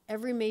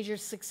every major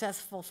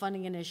successful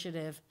funding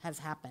initiative has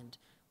happened.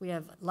 We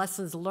have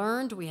lessons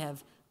learned, we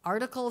have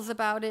articles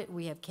about it,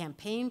 we have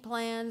campaign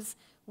plans,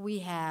 we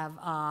have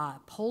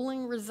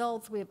polling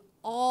results, we have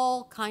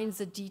all kinds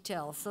of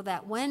details so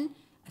that when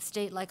a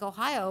state like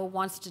Ohio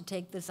wants to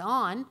take this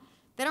on,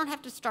 they don't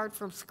have to start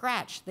from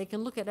scratch. They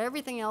can look at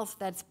everything else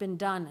that's been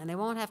done, and they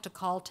won't have to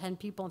call 10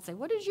 people and say,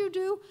 what did you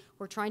do?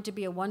 We're trying to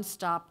be a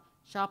one-stop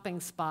shopping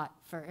spot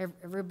for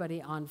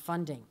everybody on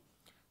funding.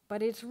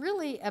 But it's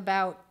really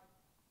about,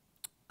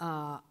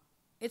 and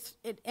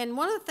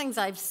one of the things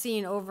I've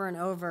seen over and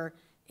over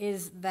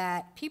is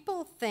that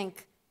people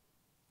think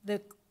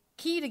the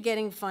key to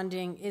getting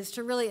funding is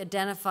to really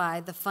identify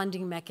the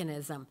funding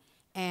mechanism,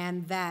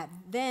 and that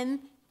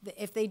then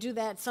if they do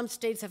that, some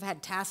states have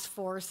had task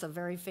force of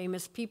very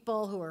famous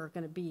people who are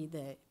going to be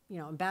the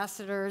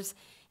ambassadors,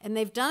 and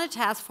they've done a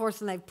task force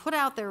and they've put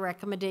out their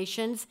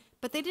recommendations,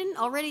 but they didn't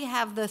already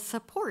have the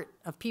support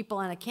of people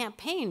in a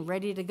campaign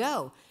ready to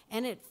go,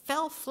 and it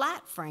fell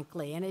flat,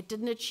 frankly, and it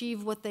didn't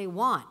achieve what they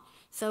want.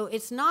 So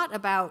it's not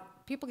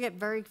about, people get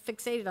very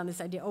fixated on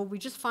this idea, oh, we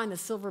just find the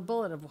silver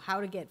bullet of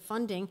how to get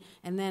funding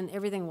and then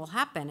everything will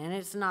happen, and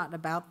it's not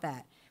about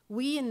that.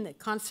 We in the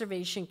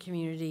conservation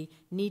community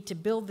need to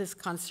build this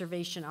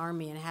conservation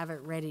army and have it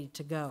ready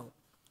to go.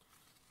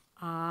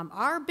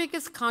 Our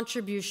biggest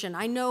contribution,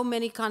 I know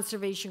many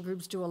conservation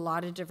groups do a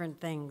lot of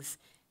different things,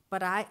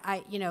 but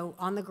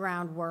on the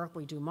ground work,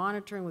 we do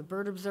monitoring with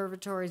bird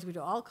observatories, we do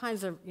all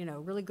kinds of,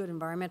 really good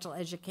environmental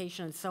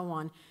education and so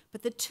on.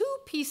 But the 2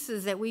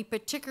 pieces that we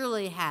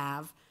particularly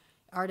have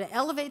are to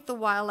elevate the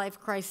wildlife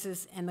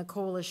crisis and the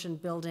coalition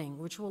building,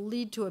 which will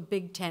lead to a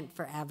big tent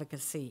for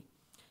advocacy.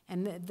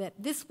 And that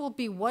this will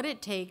be what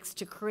it takes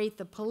to create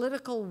the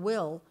political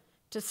will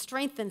to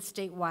strengthen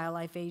state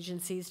wildlife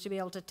agencies to be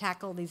able to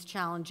tackle these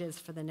challenges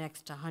for the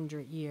next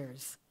 100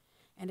 years.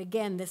 And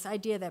again, this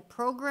idea that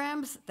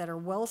programs that are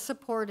well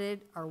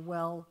supported are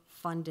well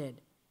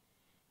funded.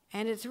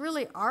 And it's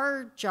really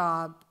our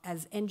job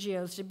as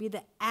NGOs to be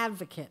the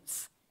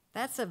advocates.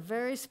 That's a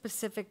very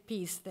specific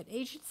piece that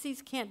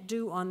agencies can't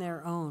do on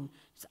their own.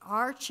 It's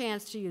our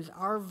chance to use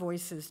our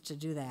voices to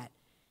do that.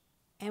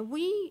 And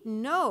we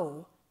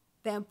know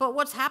that, but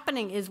what's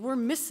happening is we're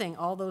missing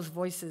all those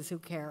voices who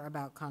care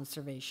about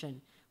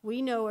conservation.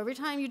 We know every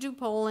time you do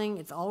polling,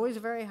 it's always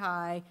very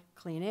high: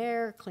 clean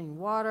air, clean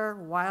water,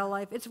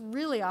 wildlife. It's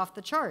really off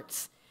the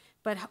charts.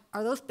 But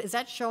is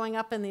that showing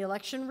up in the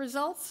election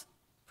results?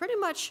 Pretty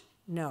much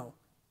no,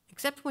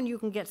 except when you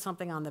can get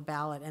something on the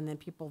ballot and then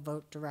people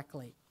vote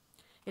directly.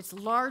 It's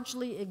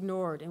largely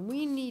ignored, and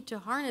we need to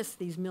harness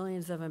these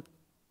millions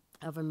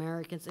of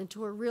Americans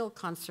into a real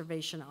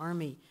conservation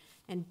army.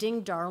 And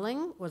Ding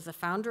Darling was the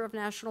founder of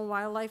National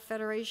Wildlife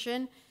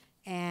Federation,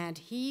 and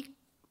he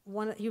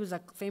was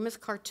a famous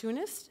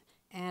cartoonist,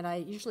 and I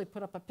usually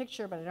put up a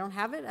picture, but I don't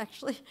have it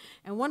actually.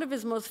 And one of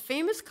his most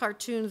famous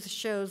cartoons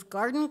shows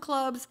garden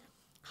clubs,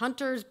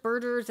 hunters,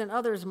 birders, and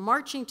others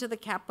marching to the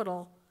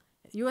Capitol,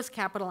 U.S.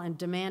 Capitol, and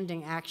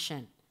demanding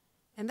action.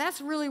 And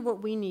that's really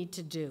what we need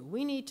to do.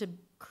 We need to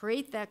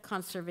create that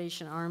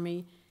conservation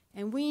army,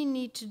 and we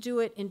need to do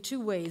it in two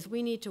ways.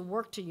 We need to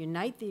work to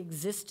unite the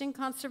existing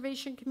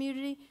conservation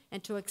community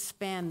and to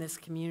expand this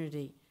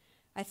community.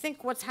 I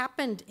think what's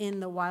happened in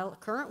the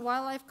current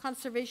wildlife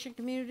conservation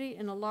community,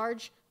 in a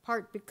large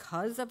part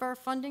because of our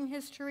funding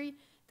history,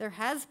 there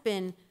has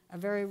been a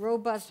very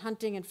robust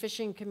hunting and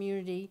fishing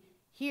community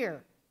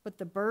here. But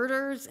the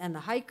birders and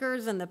the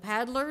hikers and the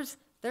paddlers,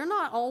 they're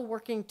not all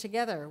working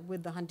together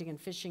with the hunting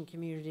and fishing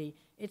community.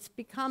 It's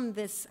become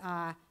this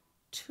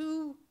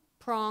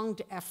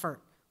two-pronged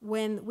effort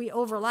when we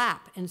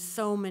overlap in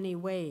so many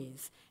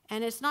ways.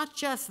 And it's not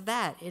just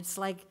that. It's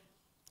like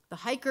the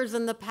hikers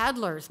and the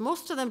paddlers,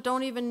 most of them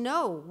don't even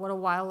know what a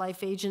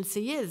wildlife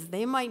agency is.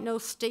 They might know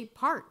state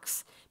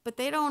parks, but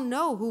they don't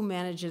know who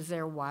manages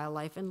their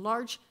wildlife, in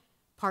large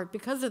part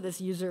because of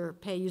this user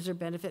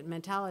benefit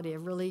mentality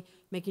of really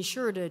making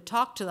sure to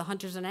talk to the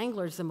hunters and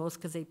anglers the most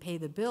because they pay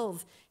the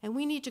bills. And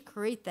we need to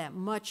create that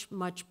much,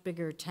 much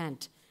bigger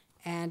tent.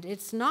 And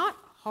it's not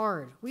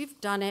hard. We've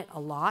done it a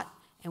lot,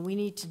 and we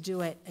need to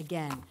do it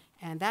again.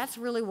 And that's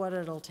really what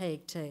it'll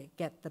take to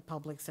get the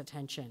public's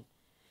attention.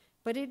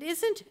 But it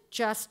isn't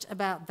just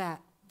about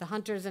that, the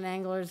hunters and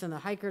anglers and the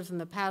hikers and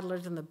the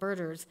paddlers and the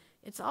birders.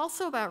 It's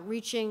also about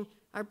reaching,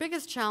 our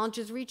biggest challenge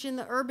is reaching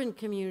the urban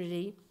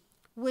community,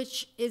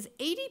 which is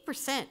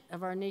 80%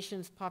 of our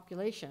nation's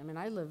population. I mean,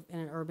 I live in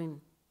an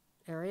urban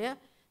area,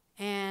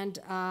 and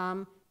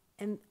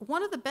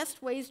one of the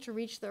best ways to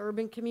reach the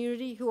urban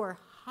community, who are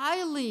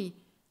highly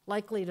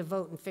likely to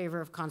vote in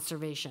favor of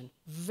conservation,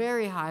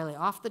 very highly,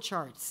 off the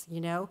charts, you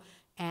know,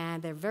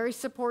 and they're very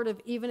supportive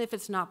even if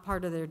it's not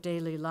part of their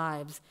daily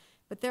lives.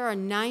 But there are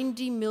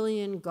 90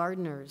 million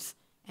gardeners,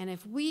 and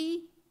if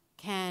we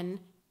can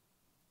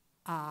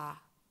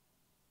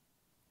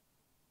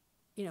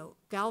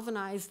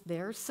galvanize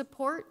their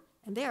support,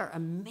 and they are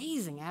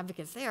amazing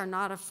advocates. They are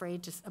not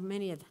afraid to, a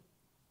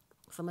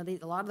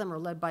lot of them are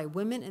led by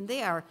women, and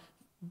they are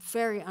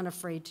very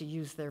unafraid to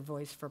use their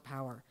voice for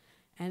power.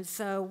 And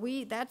so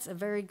that's a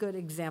very good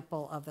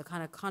example of the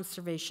kind of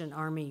conservation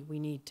army we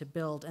need to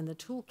build, and the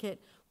toolkit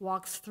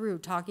walks through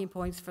talking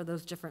points for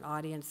those different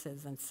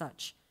audiences and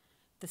such.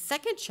 The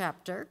second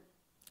chapter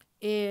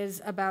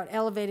is about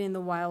elevating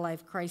the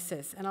wildlife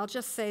crisis. And I'll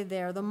just say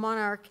there, the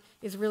monarch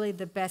is really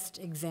the best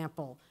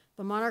example.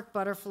 The monarch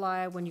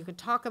butterfly, when you can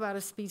talk about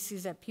a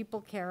species that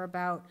people care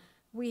about,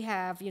 we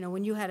have,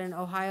 when you had an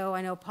Ohio,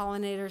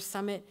 Pollinator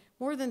Summit,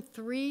 more than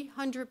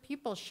 300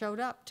 people showed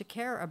up to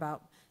care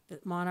about the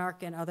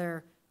monarch and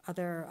other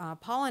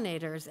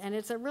pollinators, and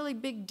it's a really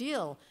big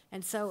deal.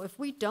 And so if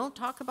we don't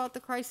talk about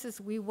the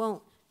crisis, we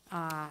won't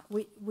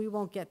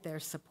get their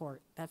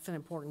support. That's an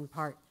important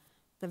part.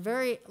 The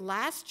very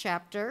last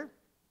chapter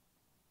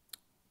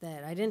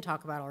that I didn't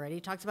talk about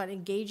already talks about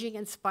engaging,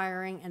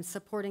 inspiring, and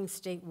supporting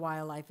state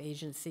wildlife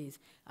agencies.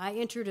 I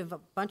interviewed a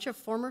bunch of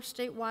former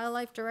state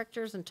wildlife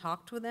directors and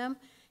talked with them,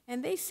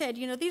 and they said,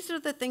 these are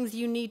the things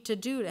you need to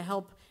do to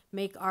help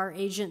make our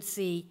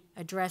agency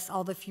address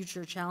all the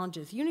future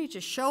challenges. You need to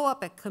show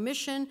up at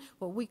commission,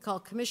 what we call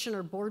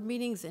commissioner board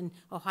meetings. In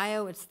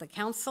Ohio, it's the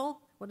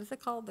council. What is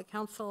it called? The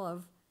Council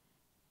of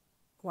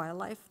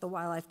Wildlife, the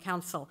Wildlife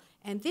Council.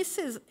 And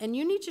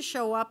you need to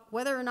show up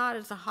whether or not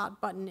it's a hot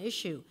button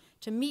issue,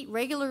 to meet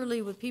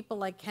regularly with people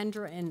like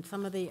Kendra and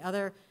some of the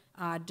other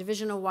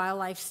Division of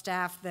Wildlife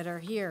staff that are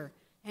here,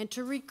 and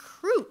to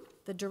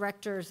recruit the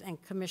directors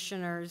and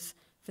commissioners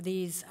for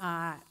these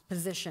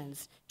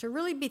positions, to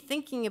really be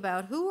thinking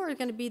about who are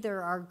going to be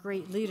our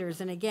great leaders.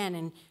 And again,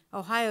 in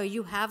Ohio,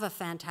 you have a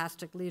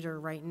fantastic leader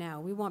right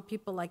now. We want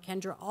people like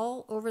Kendra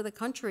all over the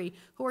country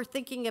who are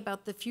thinking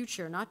about the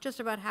future, not just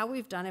about how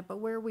we've done it, but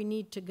where we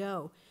need to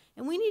go.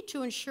 And we need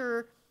to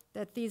ensure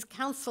that these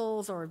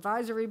councils or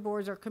advisory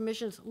boards or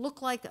commissions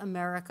look like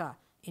America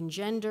in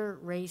gender,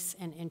 race,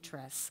 and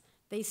interests.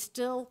 They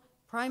still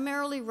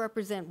primarily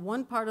represent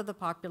one part of the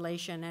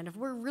population, and if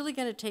we're really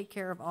going to take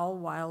care of all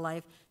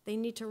wildlife, they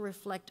need to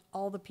reflect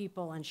all the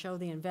people and show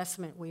the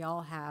investment we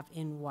all have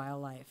in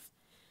wildlife.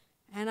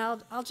 And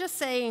I'll just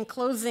say in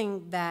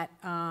closing that,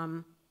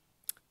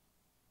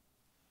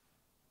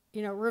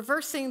 you know,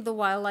 reversing the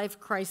wildlife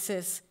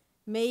crisis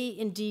may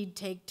indeed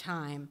take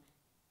time,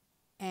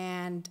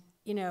 and,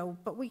 you know,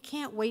 but we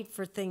can't wait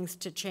for things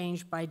to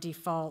change by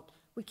default.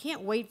 We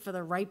can't wait for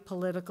the right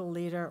political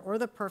leader or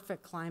the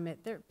perfect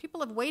climate.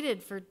 People have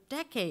waited for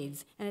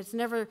decades, and it's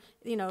never,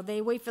 you know, they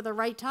wait for the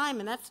right time,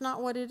 and that's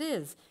not what it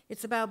is.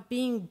 It's about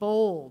being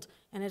bold,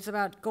 and it's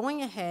about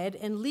going ahead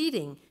and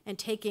leading and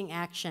taking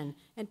action.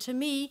 And to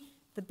me,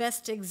 the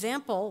best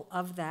example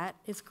of that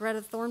is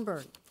Greta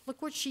Thunberg.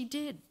 Look what she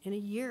did in a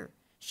year.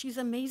 She's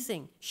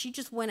amazing. She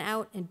just went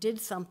out and did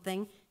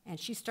something, and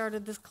she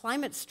started this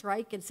climate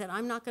strike and said,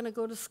 I'm not going to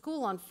go to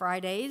school on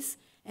Fridays.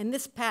 And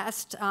this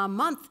past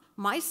month,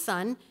 my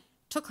son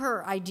took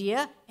her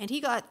idea, and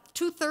he got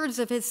 2/3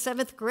 of his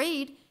 7th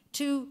grade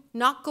to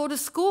not go to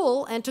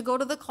school and to go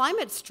to the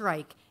climate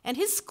strike. And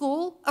his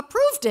school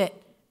approved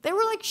it. They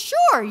were like,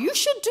 sure, you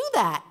should do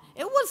that.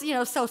 It was, you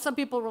know, so some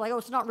people were like, oh,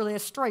 it's not really a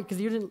strike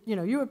because you didn't, you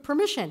know, you had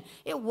permission.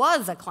 It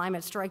was a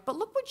climate strike, but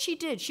look what she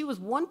did. She was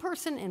one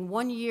person in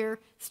 1 year,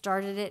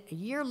 started it. A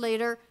year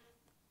later,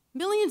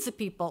 millions of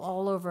people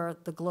all over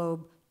the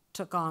globe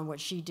took on what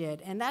she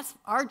did. And that's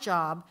our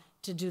job,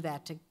 to do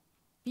that, to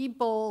be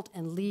bold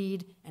and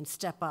lead and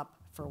step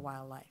up for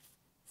wildlife.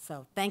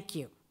 So thank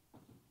you.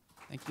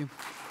 Thank you.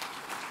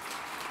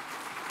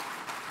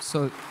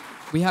 So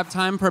we have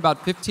time for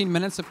about 15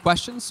 minutes of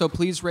questions, so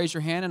please raise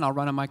your hand and I'll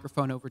run a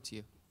microphone over to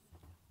you.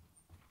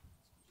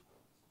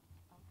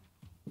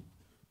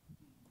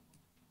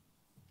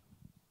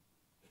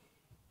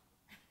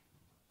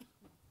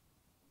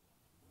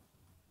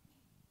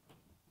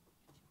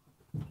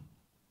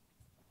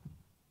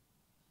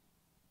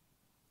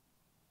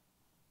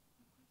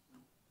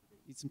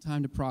 Need some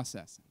time to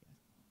process.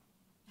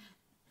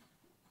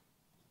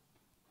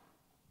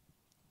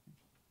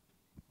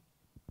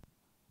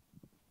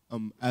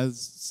 As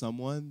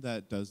someone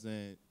that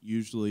doesn't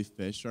usually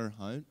fish or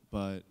hunt,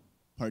 but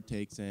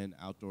partakes in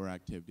outdoor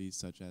activities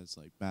such as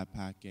like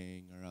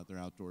backpacking or other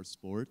outdoor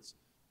sports,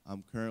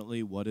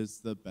 currently, what is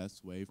the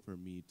best way for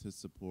me to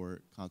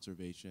support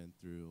conservation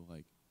through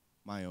like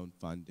my own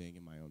funding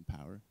and my own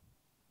power?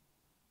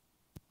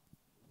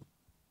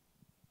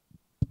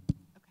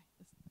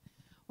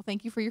 Well,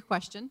 thank you for your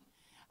question.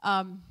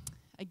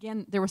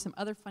 Again, there were some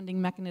other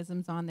funding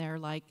mechanisms on there,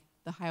 like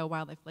the Ohio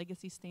Wildlife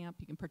Legacy Stamp.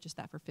 You can purchase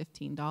that for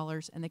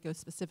 $15, and that goes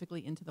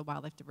specifically into the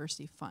Wildlife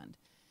Diversity Fund.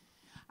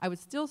 I would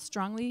still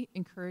strongly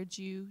encourage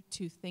you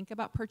to think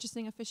about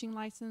purchasing a fishing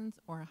license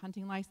or a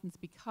hunting license,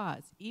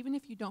 because even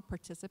if you don't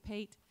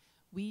participate,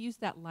 we use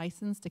that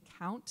license to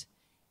count,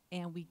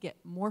 and we get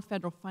more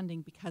federal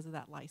funding because of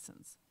that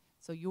license.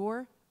 So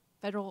your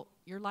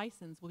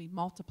license will be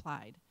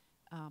multiplied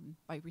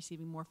by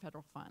receiving more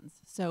federal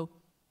funds. So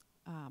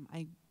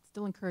I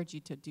still encourage you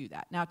to do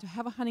that. Now, to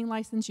have a hunting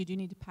license, you do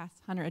need to pass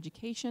hunter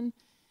education,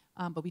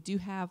 but we do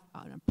have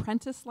an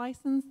apprentice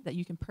license that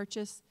you can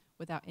purchase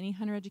without any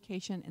hunter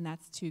education, and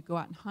that's to go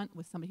out and hunt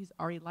with somebody who's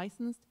already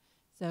licensed.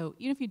 So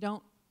even if you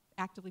don't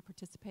actively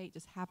participate,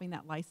 just having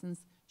that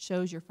license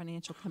shows your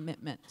financial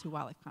commitment to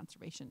wildlife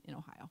conservation in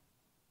Ohio.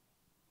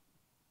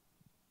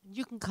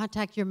 You can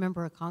contact your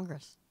member of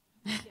Congress.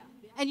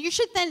 And you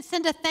should then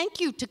send a thank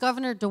you to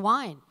Governor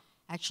DeWine.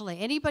 Actually,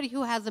 anybody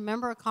who has a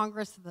member of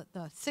Congress,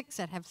 the 6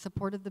 that have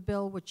supported the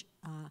bill, which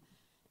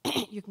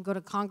you can go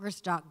to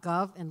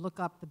congress.gov and look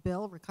up the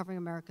bill, Recovering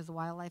America's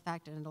Wildlife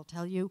Act, and it'll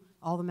tell you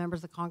all the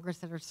members of Congress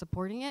that are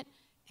supporting it,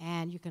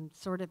 and you can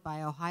sort it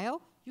by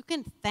Ohio. You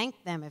can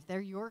thank them if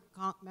they're your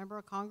member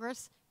of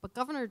Congress, but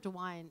Governor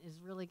DeWine is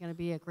really going to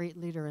be a great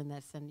leader in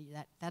this, and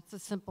that's a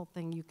simple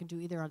thing you can do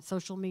either on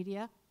social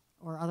media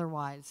or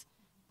otherwise,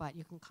 but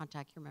you can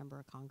contact your member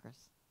of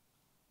Congress.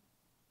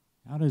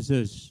 How does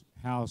this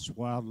House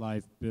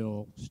Wildlife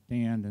Bill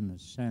stand in the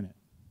Senate?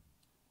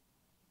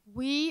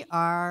 We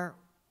are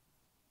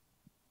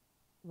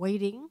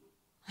waiting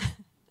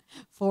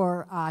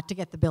to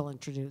get the bill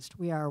introduced.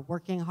 We are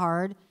working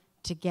hard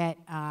to get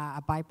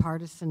a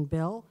bipartisan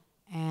bill,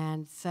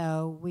 and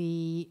so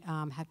we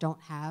don't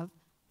have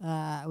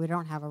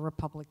a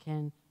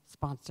Republican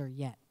sponsor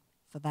yet.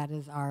 So that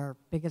is our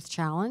biggest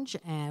challenge,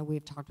 and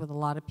we've talked with a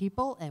lot of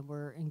people, and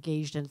we're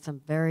engaged in some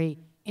very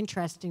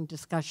interesting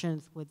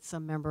discussions with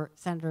some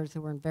senators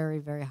who are in very,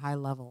 very high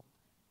level.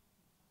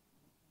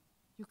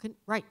 You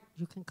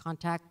can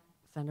contact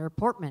Senator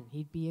Portman.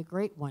 He'd be a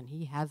great one.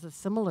 He has a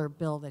similar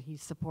bill that he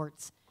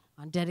supports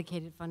on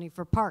dedicated funding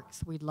for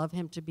parks. We'd love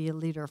him to be a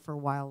leader for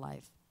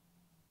wildlife.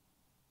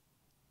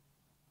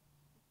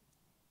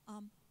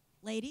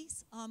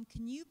 Ladies,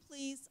 can you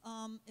please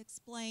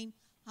explain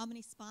how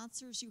many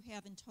sponsors you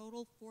have in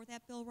total for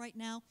that bill right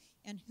now,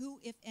 and who,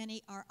 if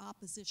any, are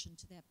opposition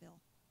to that bill?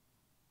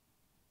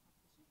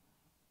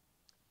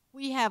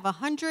 We have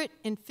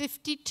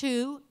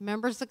 152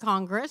 members of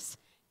Congress,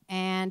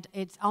 and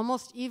it's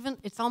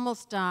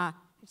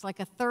It's like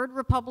a third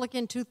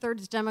Republican,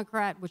 2/3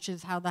 Democrat, which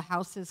is how the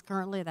House is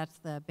currently. That's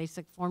the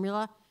basic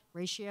formula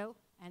ratio.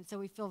 And so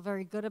we feel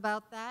very good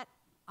about that.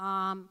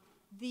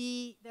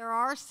 There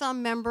are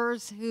some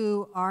members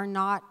who are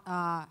not,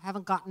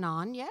 haven't gotten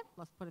on yet,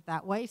 let's put it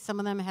that way. Some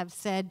of them have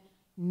said,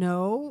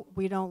 no,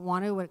 we don't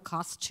want to, it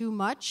costs too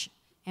much.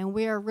 And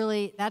we are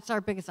really, that's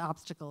our biggest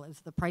obstacle, is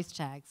the price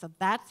tag. So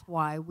that's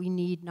why we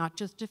need not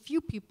just a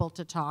few people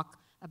to talk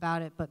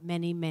about it, but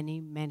many,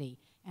 many, many.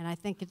 And I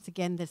think it's,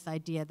 again, this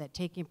idea that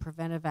taking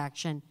preventive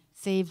action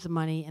saves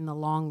money in the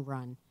long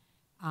run.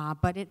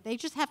 But they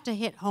just have to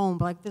hit home.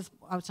 Like this,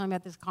 I was talking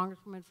about this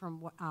congresswoman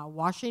from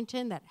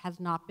Washington that has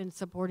not been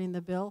supporting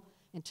the bill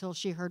until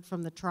she heard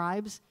from the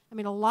tribes. I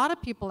mean, a lot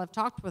of people have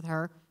talked with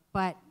her,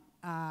 but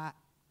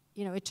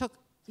you know, it took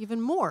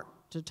even more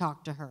to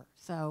talk to her.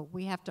 So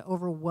we have to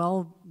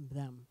overwhelm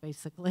them,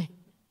 basically.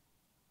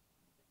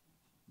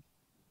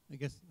 I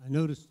guess I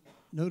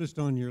noticed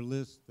on your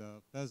list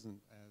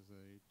pheasant as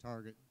a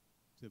target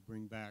to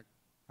bring back.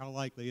 How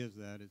likely is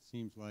that? It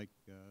seems like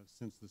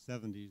since the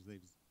 70s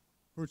they've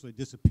virtually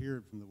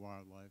disappeared from the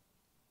wildlife.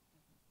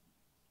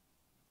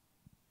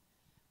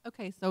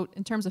 Okay, so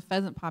in terms of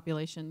pheasant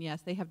population,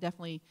 yes, they have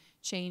definitely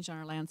changed on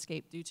our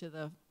landscape due to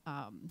the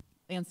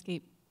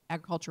landscape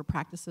agricultural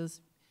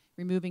practices,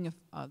 removing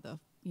of the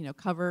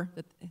cover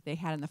that they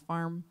had in the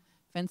farm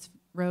fence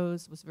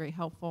rows was very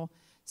helpful.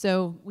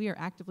 So we are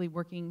actively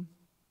working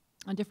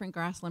on different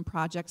grassland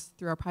projects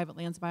through our private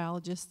lands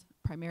biologists,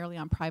 primarily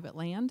on private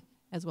land,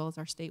 as well as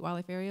our state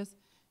wildlife areas,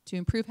 to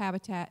improve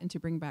habitat and to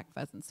bring back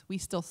pheasants. We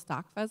still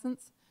stock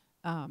pheasants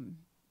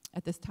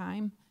at this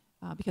time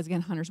because,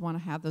 again, hunters want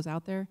to have those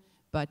out there,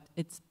 but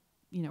it's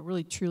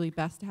really truly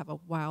best to have a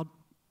wild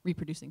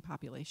reproducing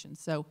population.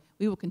 So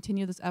we will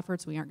continue those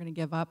efforts. We aren't going to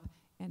give up,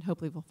 and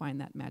hopefully we'll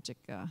find that magic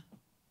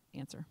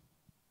answer.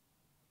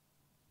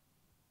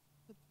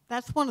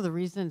 That's one of the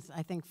reasons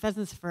I think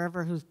Pheasants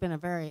Forever, who's been a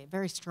very,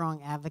 very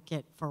strong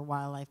advocate for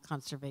wildlife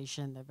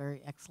conservation, they're a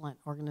very excellent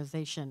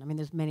organization. I mean,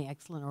 there's many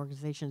excellent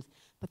organizations,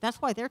 but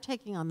that's why they're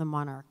taking on the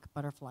monarch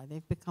butterfly.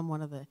 They've become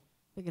one of the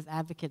biggest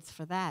advocates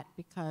for that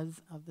because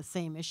of the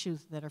same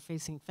issues that are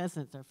facing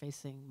pheasants are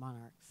facing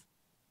monarchs.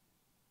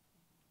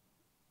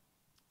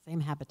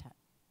 Same habitat.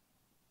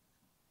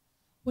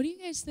 What do you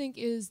guys think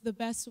is the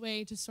best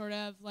way to sort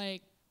of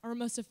like, or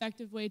most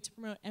effective way to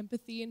promote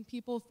empathy in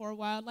people for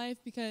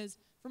wildlife? Because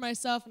for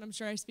myself, and I'm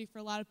sure I speak for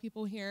a lot of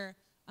people here,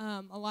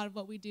 a lot of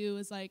what we do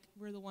is like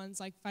we're the ones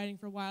like fighting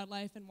for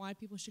wildlife and why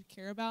people should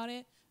care about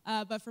it.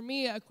 But for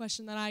me, a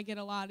question that I get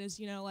a lot is,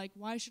 like,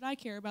 why should I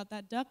care about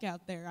that duck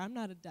out there? I'm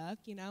not a duck,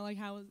 like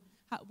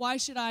why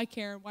should I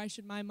care? Why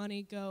should my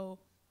money go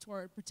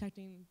toward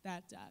protecting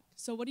that duck?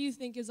 So what do you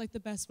think is like the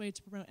best way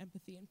to promote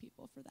empathy in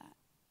people for that?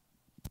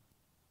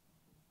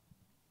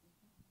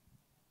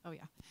 Oh,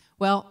 yeah.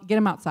 Well, get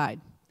them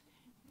outside.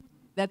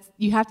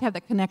 You have to have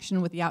that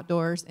connection with the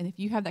outdoors, and if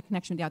you have that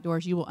connection with the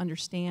outdoors, you will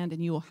understand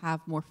and you will have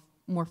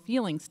more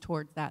feelings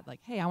towards that, like,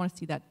 hey, I want to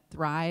see that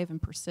thrive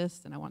and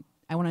persist, and I want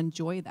to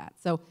enjoy that.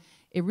 So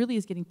it really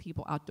is getting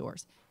people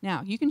outdoors.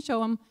 Now, you can show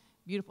them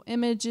beautiful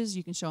images,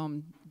 you can show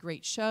them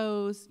great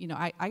shows.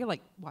 I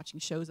like watching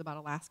shows about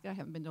Alaska. I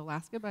haven't been to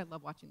Alaska, but I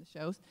love watching the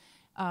shows.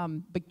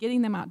 But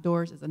getting them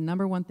outdoors is the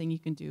 #1 thing you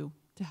can do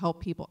to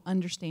help people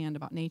understand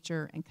about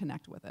nature and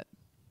connect with it.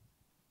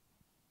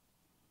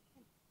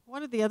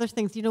 One of the other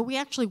things, we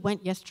actually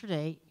went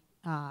yesterday,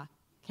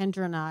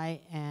 Kendra and I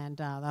and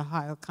the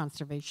Ohio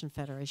Conservation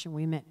Federation,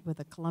 we met with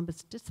the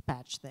Columbus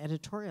Dispatch, the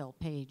editorial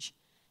page,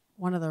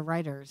 one of the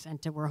writers, and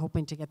we're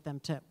hoping to get them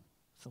to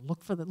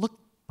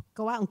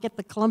go out and get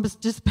the Columbus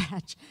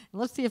Dispatch. And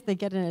let's see if they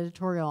get an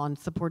editorial on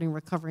supporting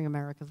Recovering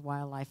America's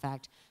Wildlife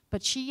Act.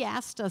 But she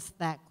asked us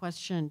that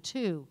question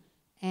too,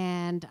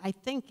 and I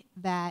think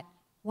that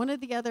one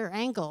of the other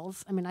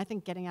angles, I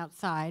think getting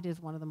outside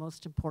is one of the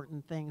most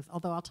important things.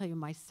 Although I'll tell you,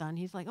 my son,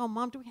 he's like, oh,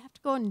 Mom, do we have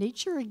to go in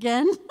nature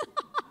again?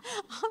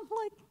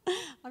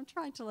 I'm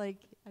trying to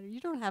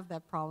you don't have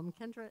that problem,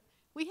 Kendra.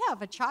 We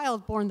have a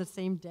child born the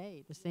same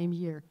day, the same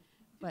year.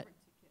 But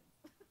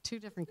two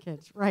different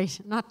kids, right,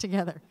 not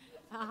together.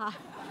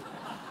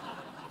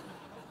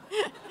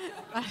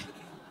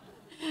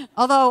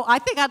 Although I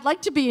think I'd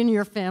like to be in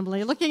your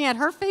family. Looking at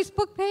her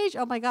Facebook page,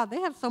 oh my God, they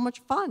have so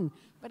much fun.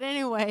 But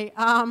anyway,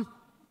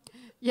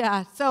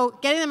 yeah, so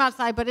getting them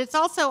outside, but it's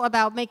also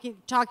about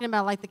talking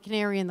about like the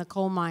canary in the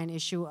coal mine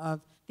issue of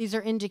these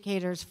are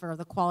indicators for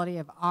the quality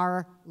of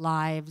our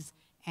lives,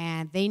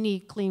 and they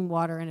need clean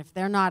water, and if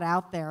they're not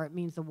out there, it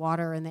means the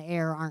water and the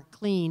air aren't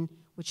clean,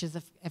 which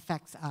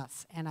affects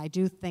us. And I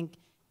do think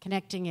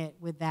connecting it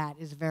with that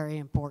is a very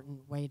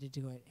important way to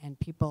do it, and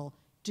people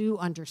do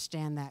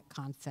understand that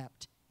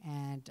concept.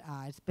 And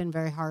it's been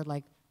very hard,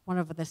 like one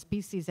of the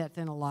species that's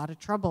in a lot of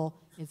trouble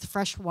is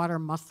freshwater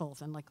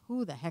mussels. And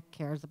who the heck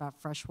cares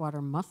about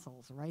freshwater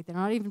mussels, right? They're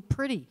not even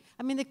pretty.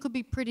 They could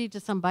be pretty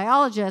to some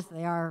biologists.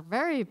 They are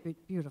very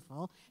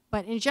beautiful.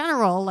 But in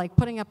general,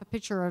 putting up a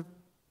picture of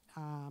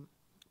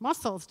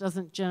mussels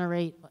doesn't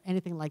generate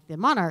anything like the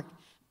monarch.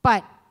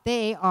 But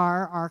they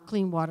are our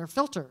clean water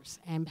filters,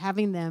 and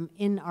having them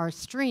in our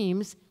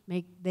streams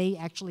they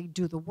actually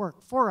do the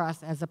work for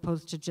us, as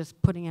opposed to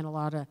just putting in a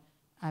lot of,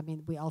 I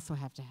mean, we also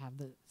have to have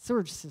the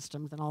sewage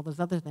systems and all those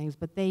other things,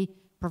 but they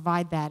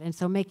provide that, and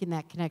so making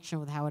that connection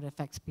with how it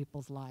affects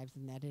people's lives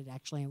and that it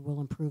actually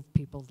will improve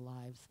people's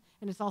lives.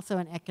 And it's also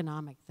an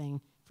economic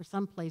thing for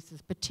some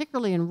places,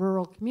 particularly in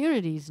rural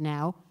communities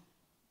now.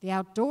 The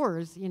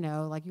outdoors, you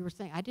know, like you were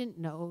saying, I didn't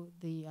know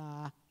the,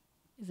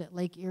 is it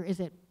Lake Erie,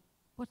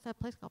 what's that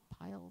place called,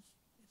 Piles?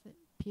 Is it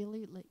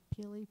Peely, Lake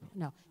Peely?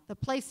 No, the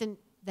place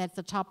that's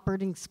the top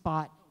birding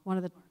spot, one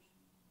of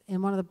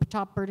the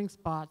top birding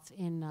spots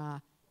in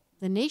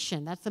the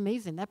nation. That's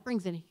amazing. That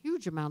brings in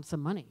huge amounts of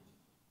money.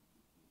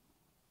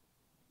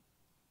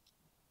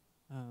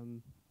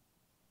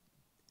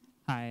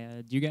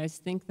 Hi, do you guys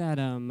think that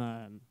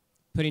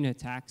putting a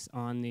tax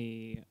on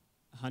the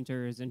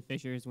hunters and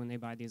fishers when they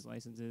buy these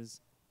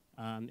licenses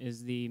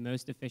is the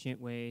most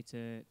efficient way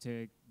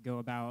to go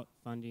about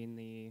funding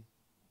the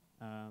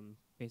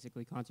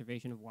basically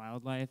conservation of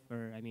wildlife?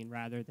 Or, I mean,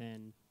 rather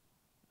than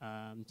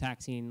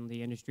taxing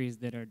the industries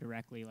that are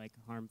directly like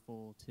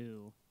harmful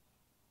to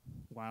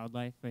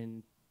wildlife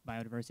and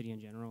biodiversity in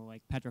general,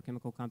 like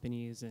petrochemical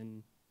companies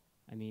and,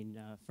 I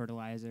mean,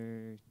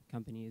 fertilizer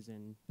companies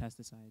and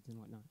pesticides and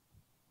whatnot.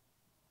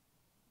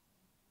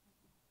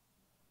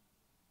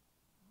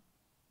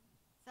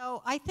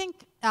 So I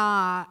think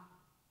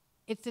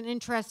it's an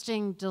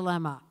interesting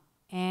dilemma.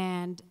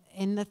 And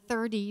in the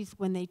 30s,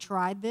 when they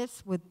tried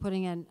this with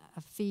putting in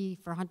a fee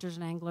for hunters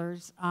and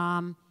anglers,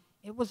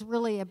 it was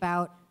really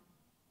about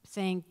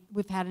saying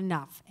we've had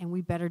enough and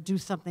we better do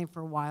something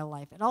for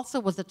wildlife. It also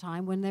was a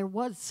time when there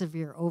was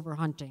severe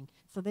overhunting,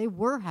 so they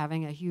were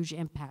having a huge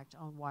impact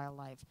on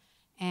wildlife.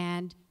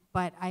 And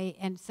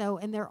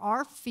there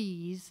are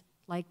fees,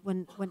 like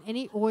when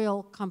any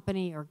oil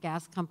company or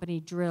gas company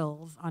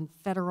drills on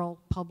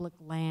federal public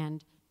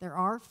land, there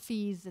are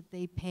fees that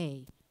they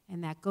pay,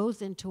 and that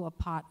goes into a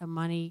pot of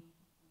money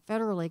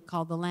federally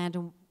called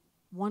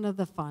one of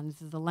the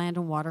funds is the Land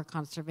and Water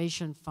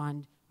Conservation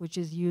Fund, which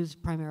is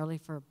used primarily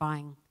for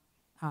buying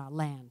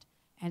land.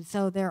 And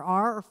so there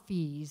are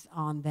fees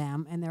on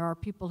them, and there are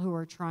people who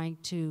are trying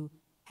to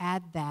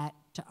add that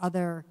to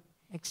other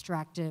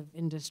extractive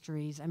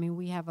industries. I mean,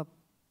 we have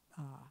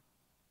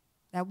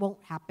that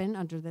won't happen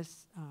under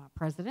this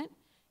president,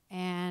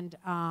 and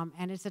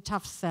it's a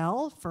tough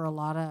sell for a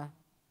lot of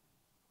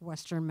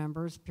Western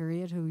members,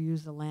 period, who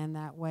use the land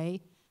that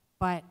way.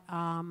 But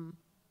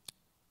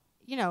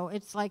you know,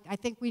 it's like, I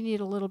think we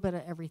need a little bit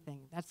of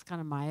everything. That's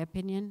kind of my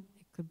opinion.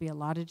 It could be a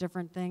lot of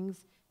different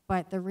things.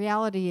 But the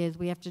reality is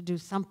we have to do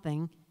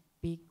something.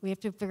 We have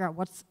to figure out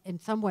what's, in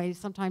some ways,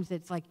 sometimes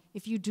it's like,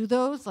 if you do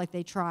those, like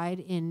they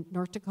tried in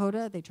North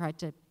Dakota,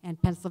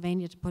 and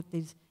Pennsylvania to put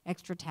these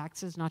extra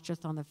taxes, not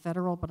just on the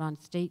federal, but on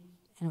state,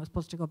 and it was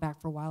supposed to go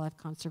back for wildlife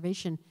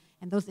conservation.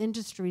 And those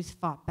industries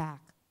fought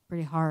back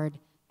pretty hard.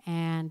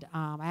 And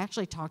I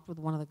actually talked with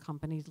one of the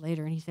companies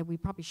later, and he said, we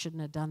probably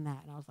shouldn't have done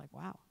that. And I was like,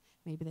 wow,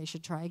 maybe they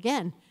should try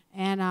again.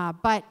 And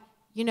but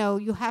you know,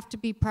 you have to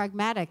be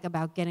pragmatic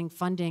about getting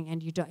funding,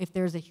 and if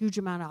there's a huge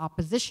amount of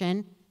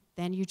opposition,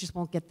 then you just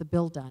won't get the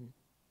bill done.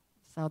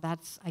 So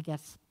that's, I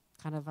guess,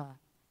 kind of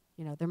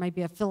you know, there might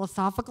be a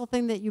philosophical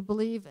thing that you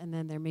believe, and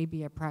then there may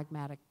be a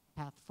pragmatic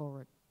path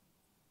forward.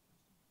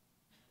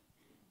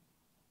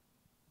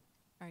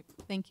 All right,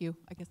 thank you.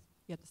 I guess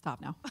you have to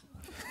stop now.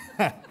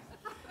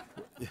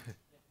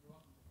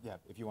 Yeah,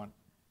 if you want.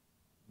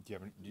 Do you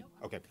have any?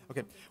 Okay.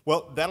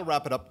 Well, that'll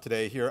wrap it up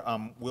today here.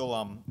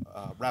 We'll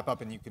wrap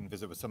up, and you can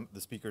visit with some of the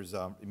speakers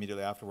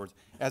immediately afterwards.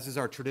 As is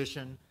our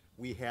tradition,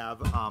 we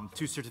have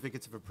 2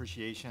 certificates of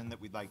appreciation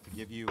that we'd like to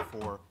give you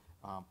for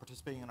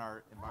participating in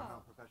our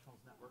Environmental Professionals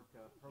Network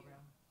program.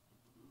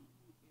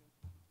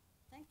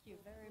 Thank you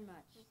very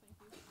much.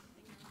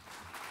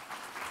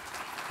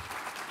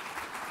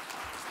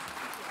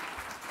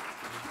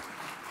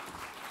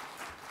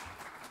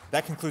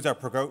 That concludes our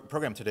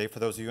program today. For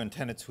those of you in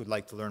attendance who would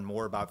like to learn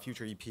more about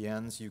future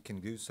EPNs, you can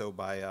do so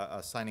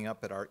by signing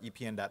up at our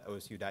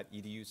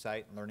epn.osu.edu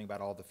site and learning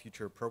about all the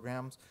future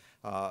programs.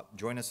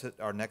 Join us at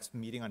our next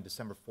meeting on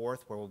December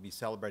 4th, where we'll be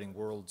celebrating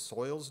World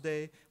Soils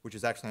Day, which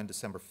is actually on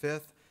December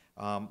 5th.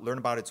 Learn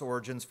about its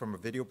origins from a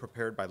video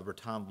prepared by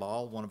Bertrand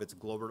Lal, one of its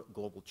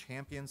global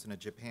champions and a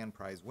Japan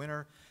Prize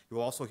winner. You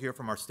will also hear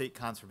from our state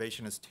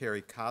conservationist,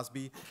 Terry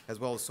Cosby, as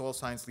well as soil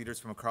science leaders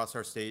from across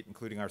our state,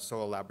 including our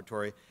soil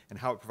laboratory, and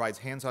how it provides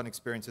hands-on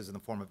experiences in the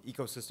form of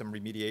ecosystem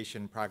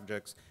remediation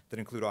projects that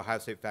include Ohio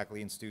State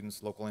faculty and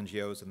students, local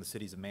NGOs, and the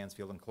cities of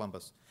Mansfield and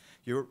Columbus.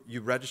 You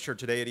register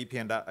today at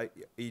epn.osu.edu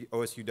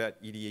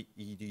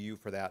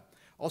for that.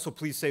 Also,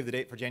 please save the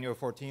date for January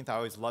 14th. I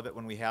always love it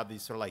when we have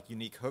these sort of like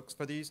unique hooks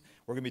for these.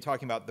 We're going to be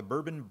talking about the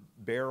Bourbon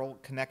Barrel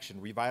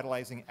Connection,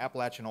 Revitalizing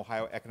Appalachian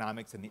Ohio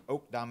Economics in the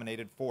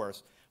Oak-Dominated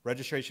Forest.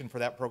 Registration for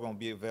that program will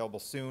be available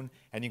soon,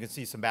 and you can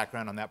see some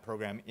background on that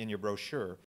program in your brochure.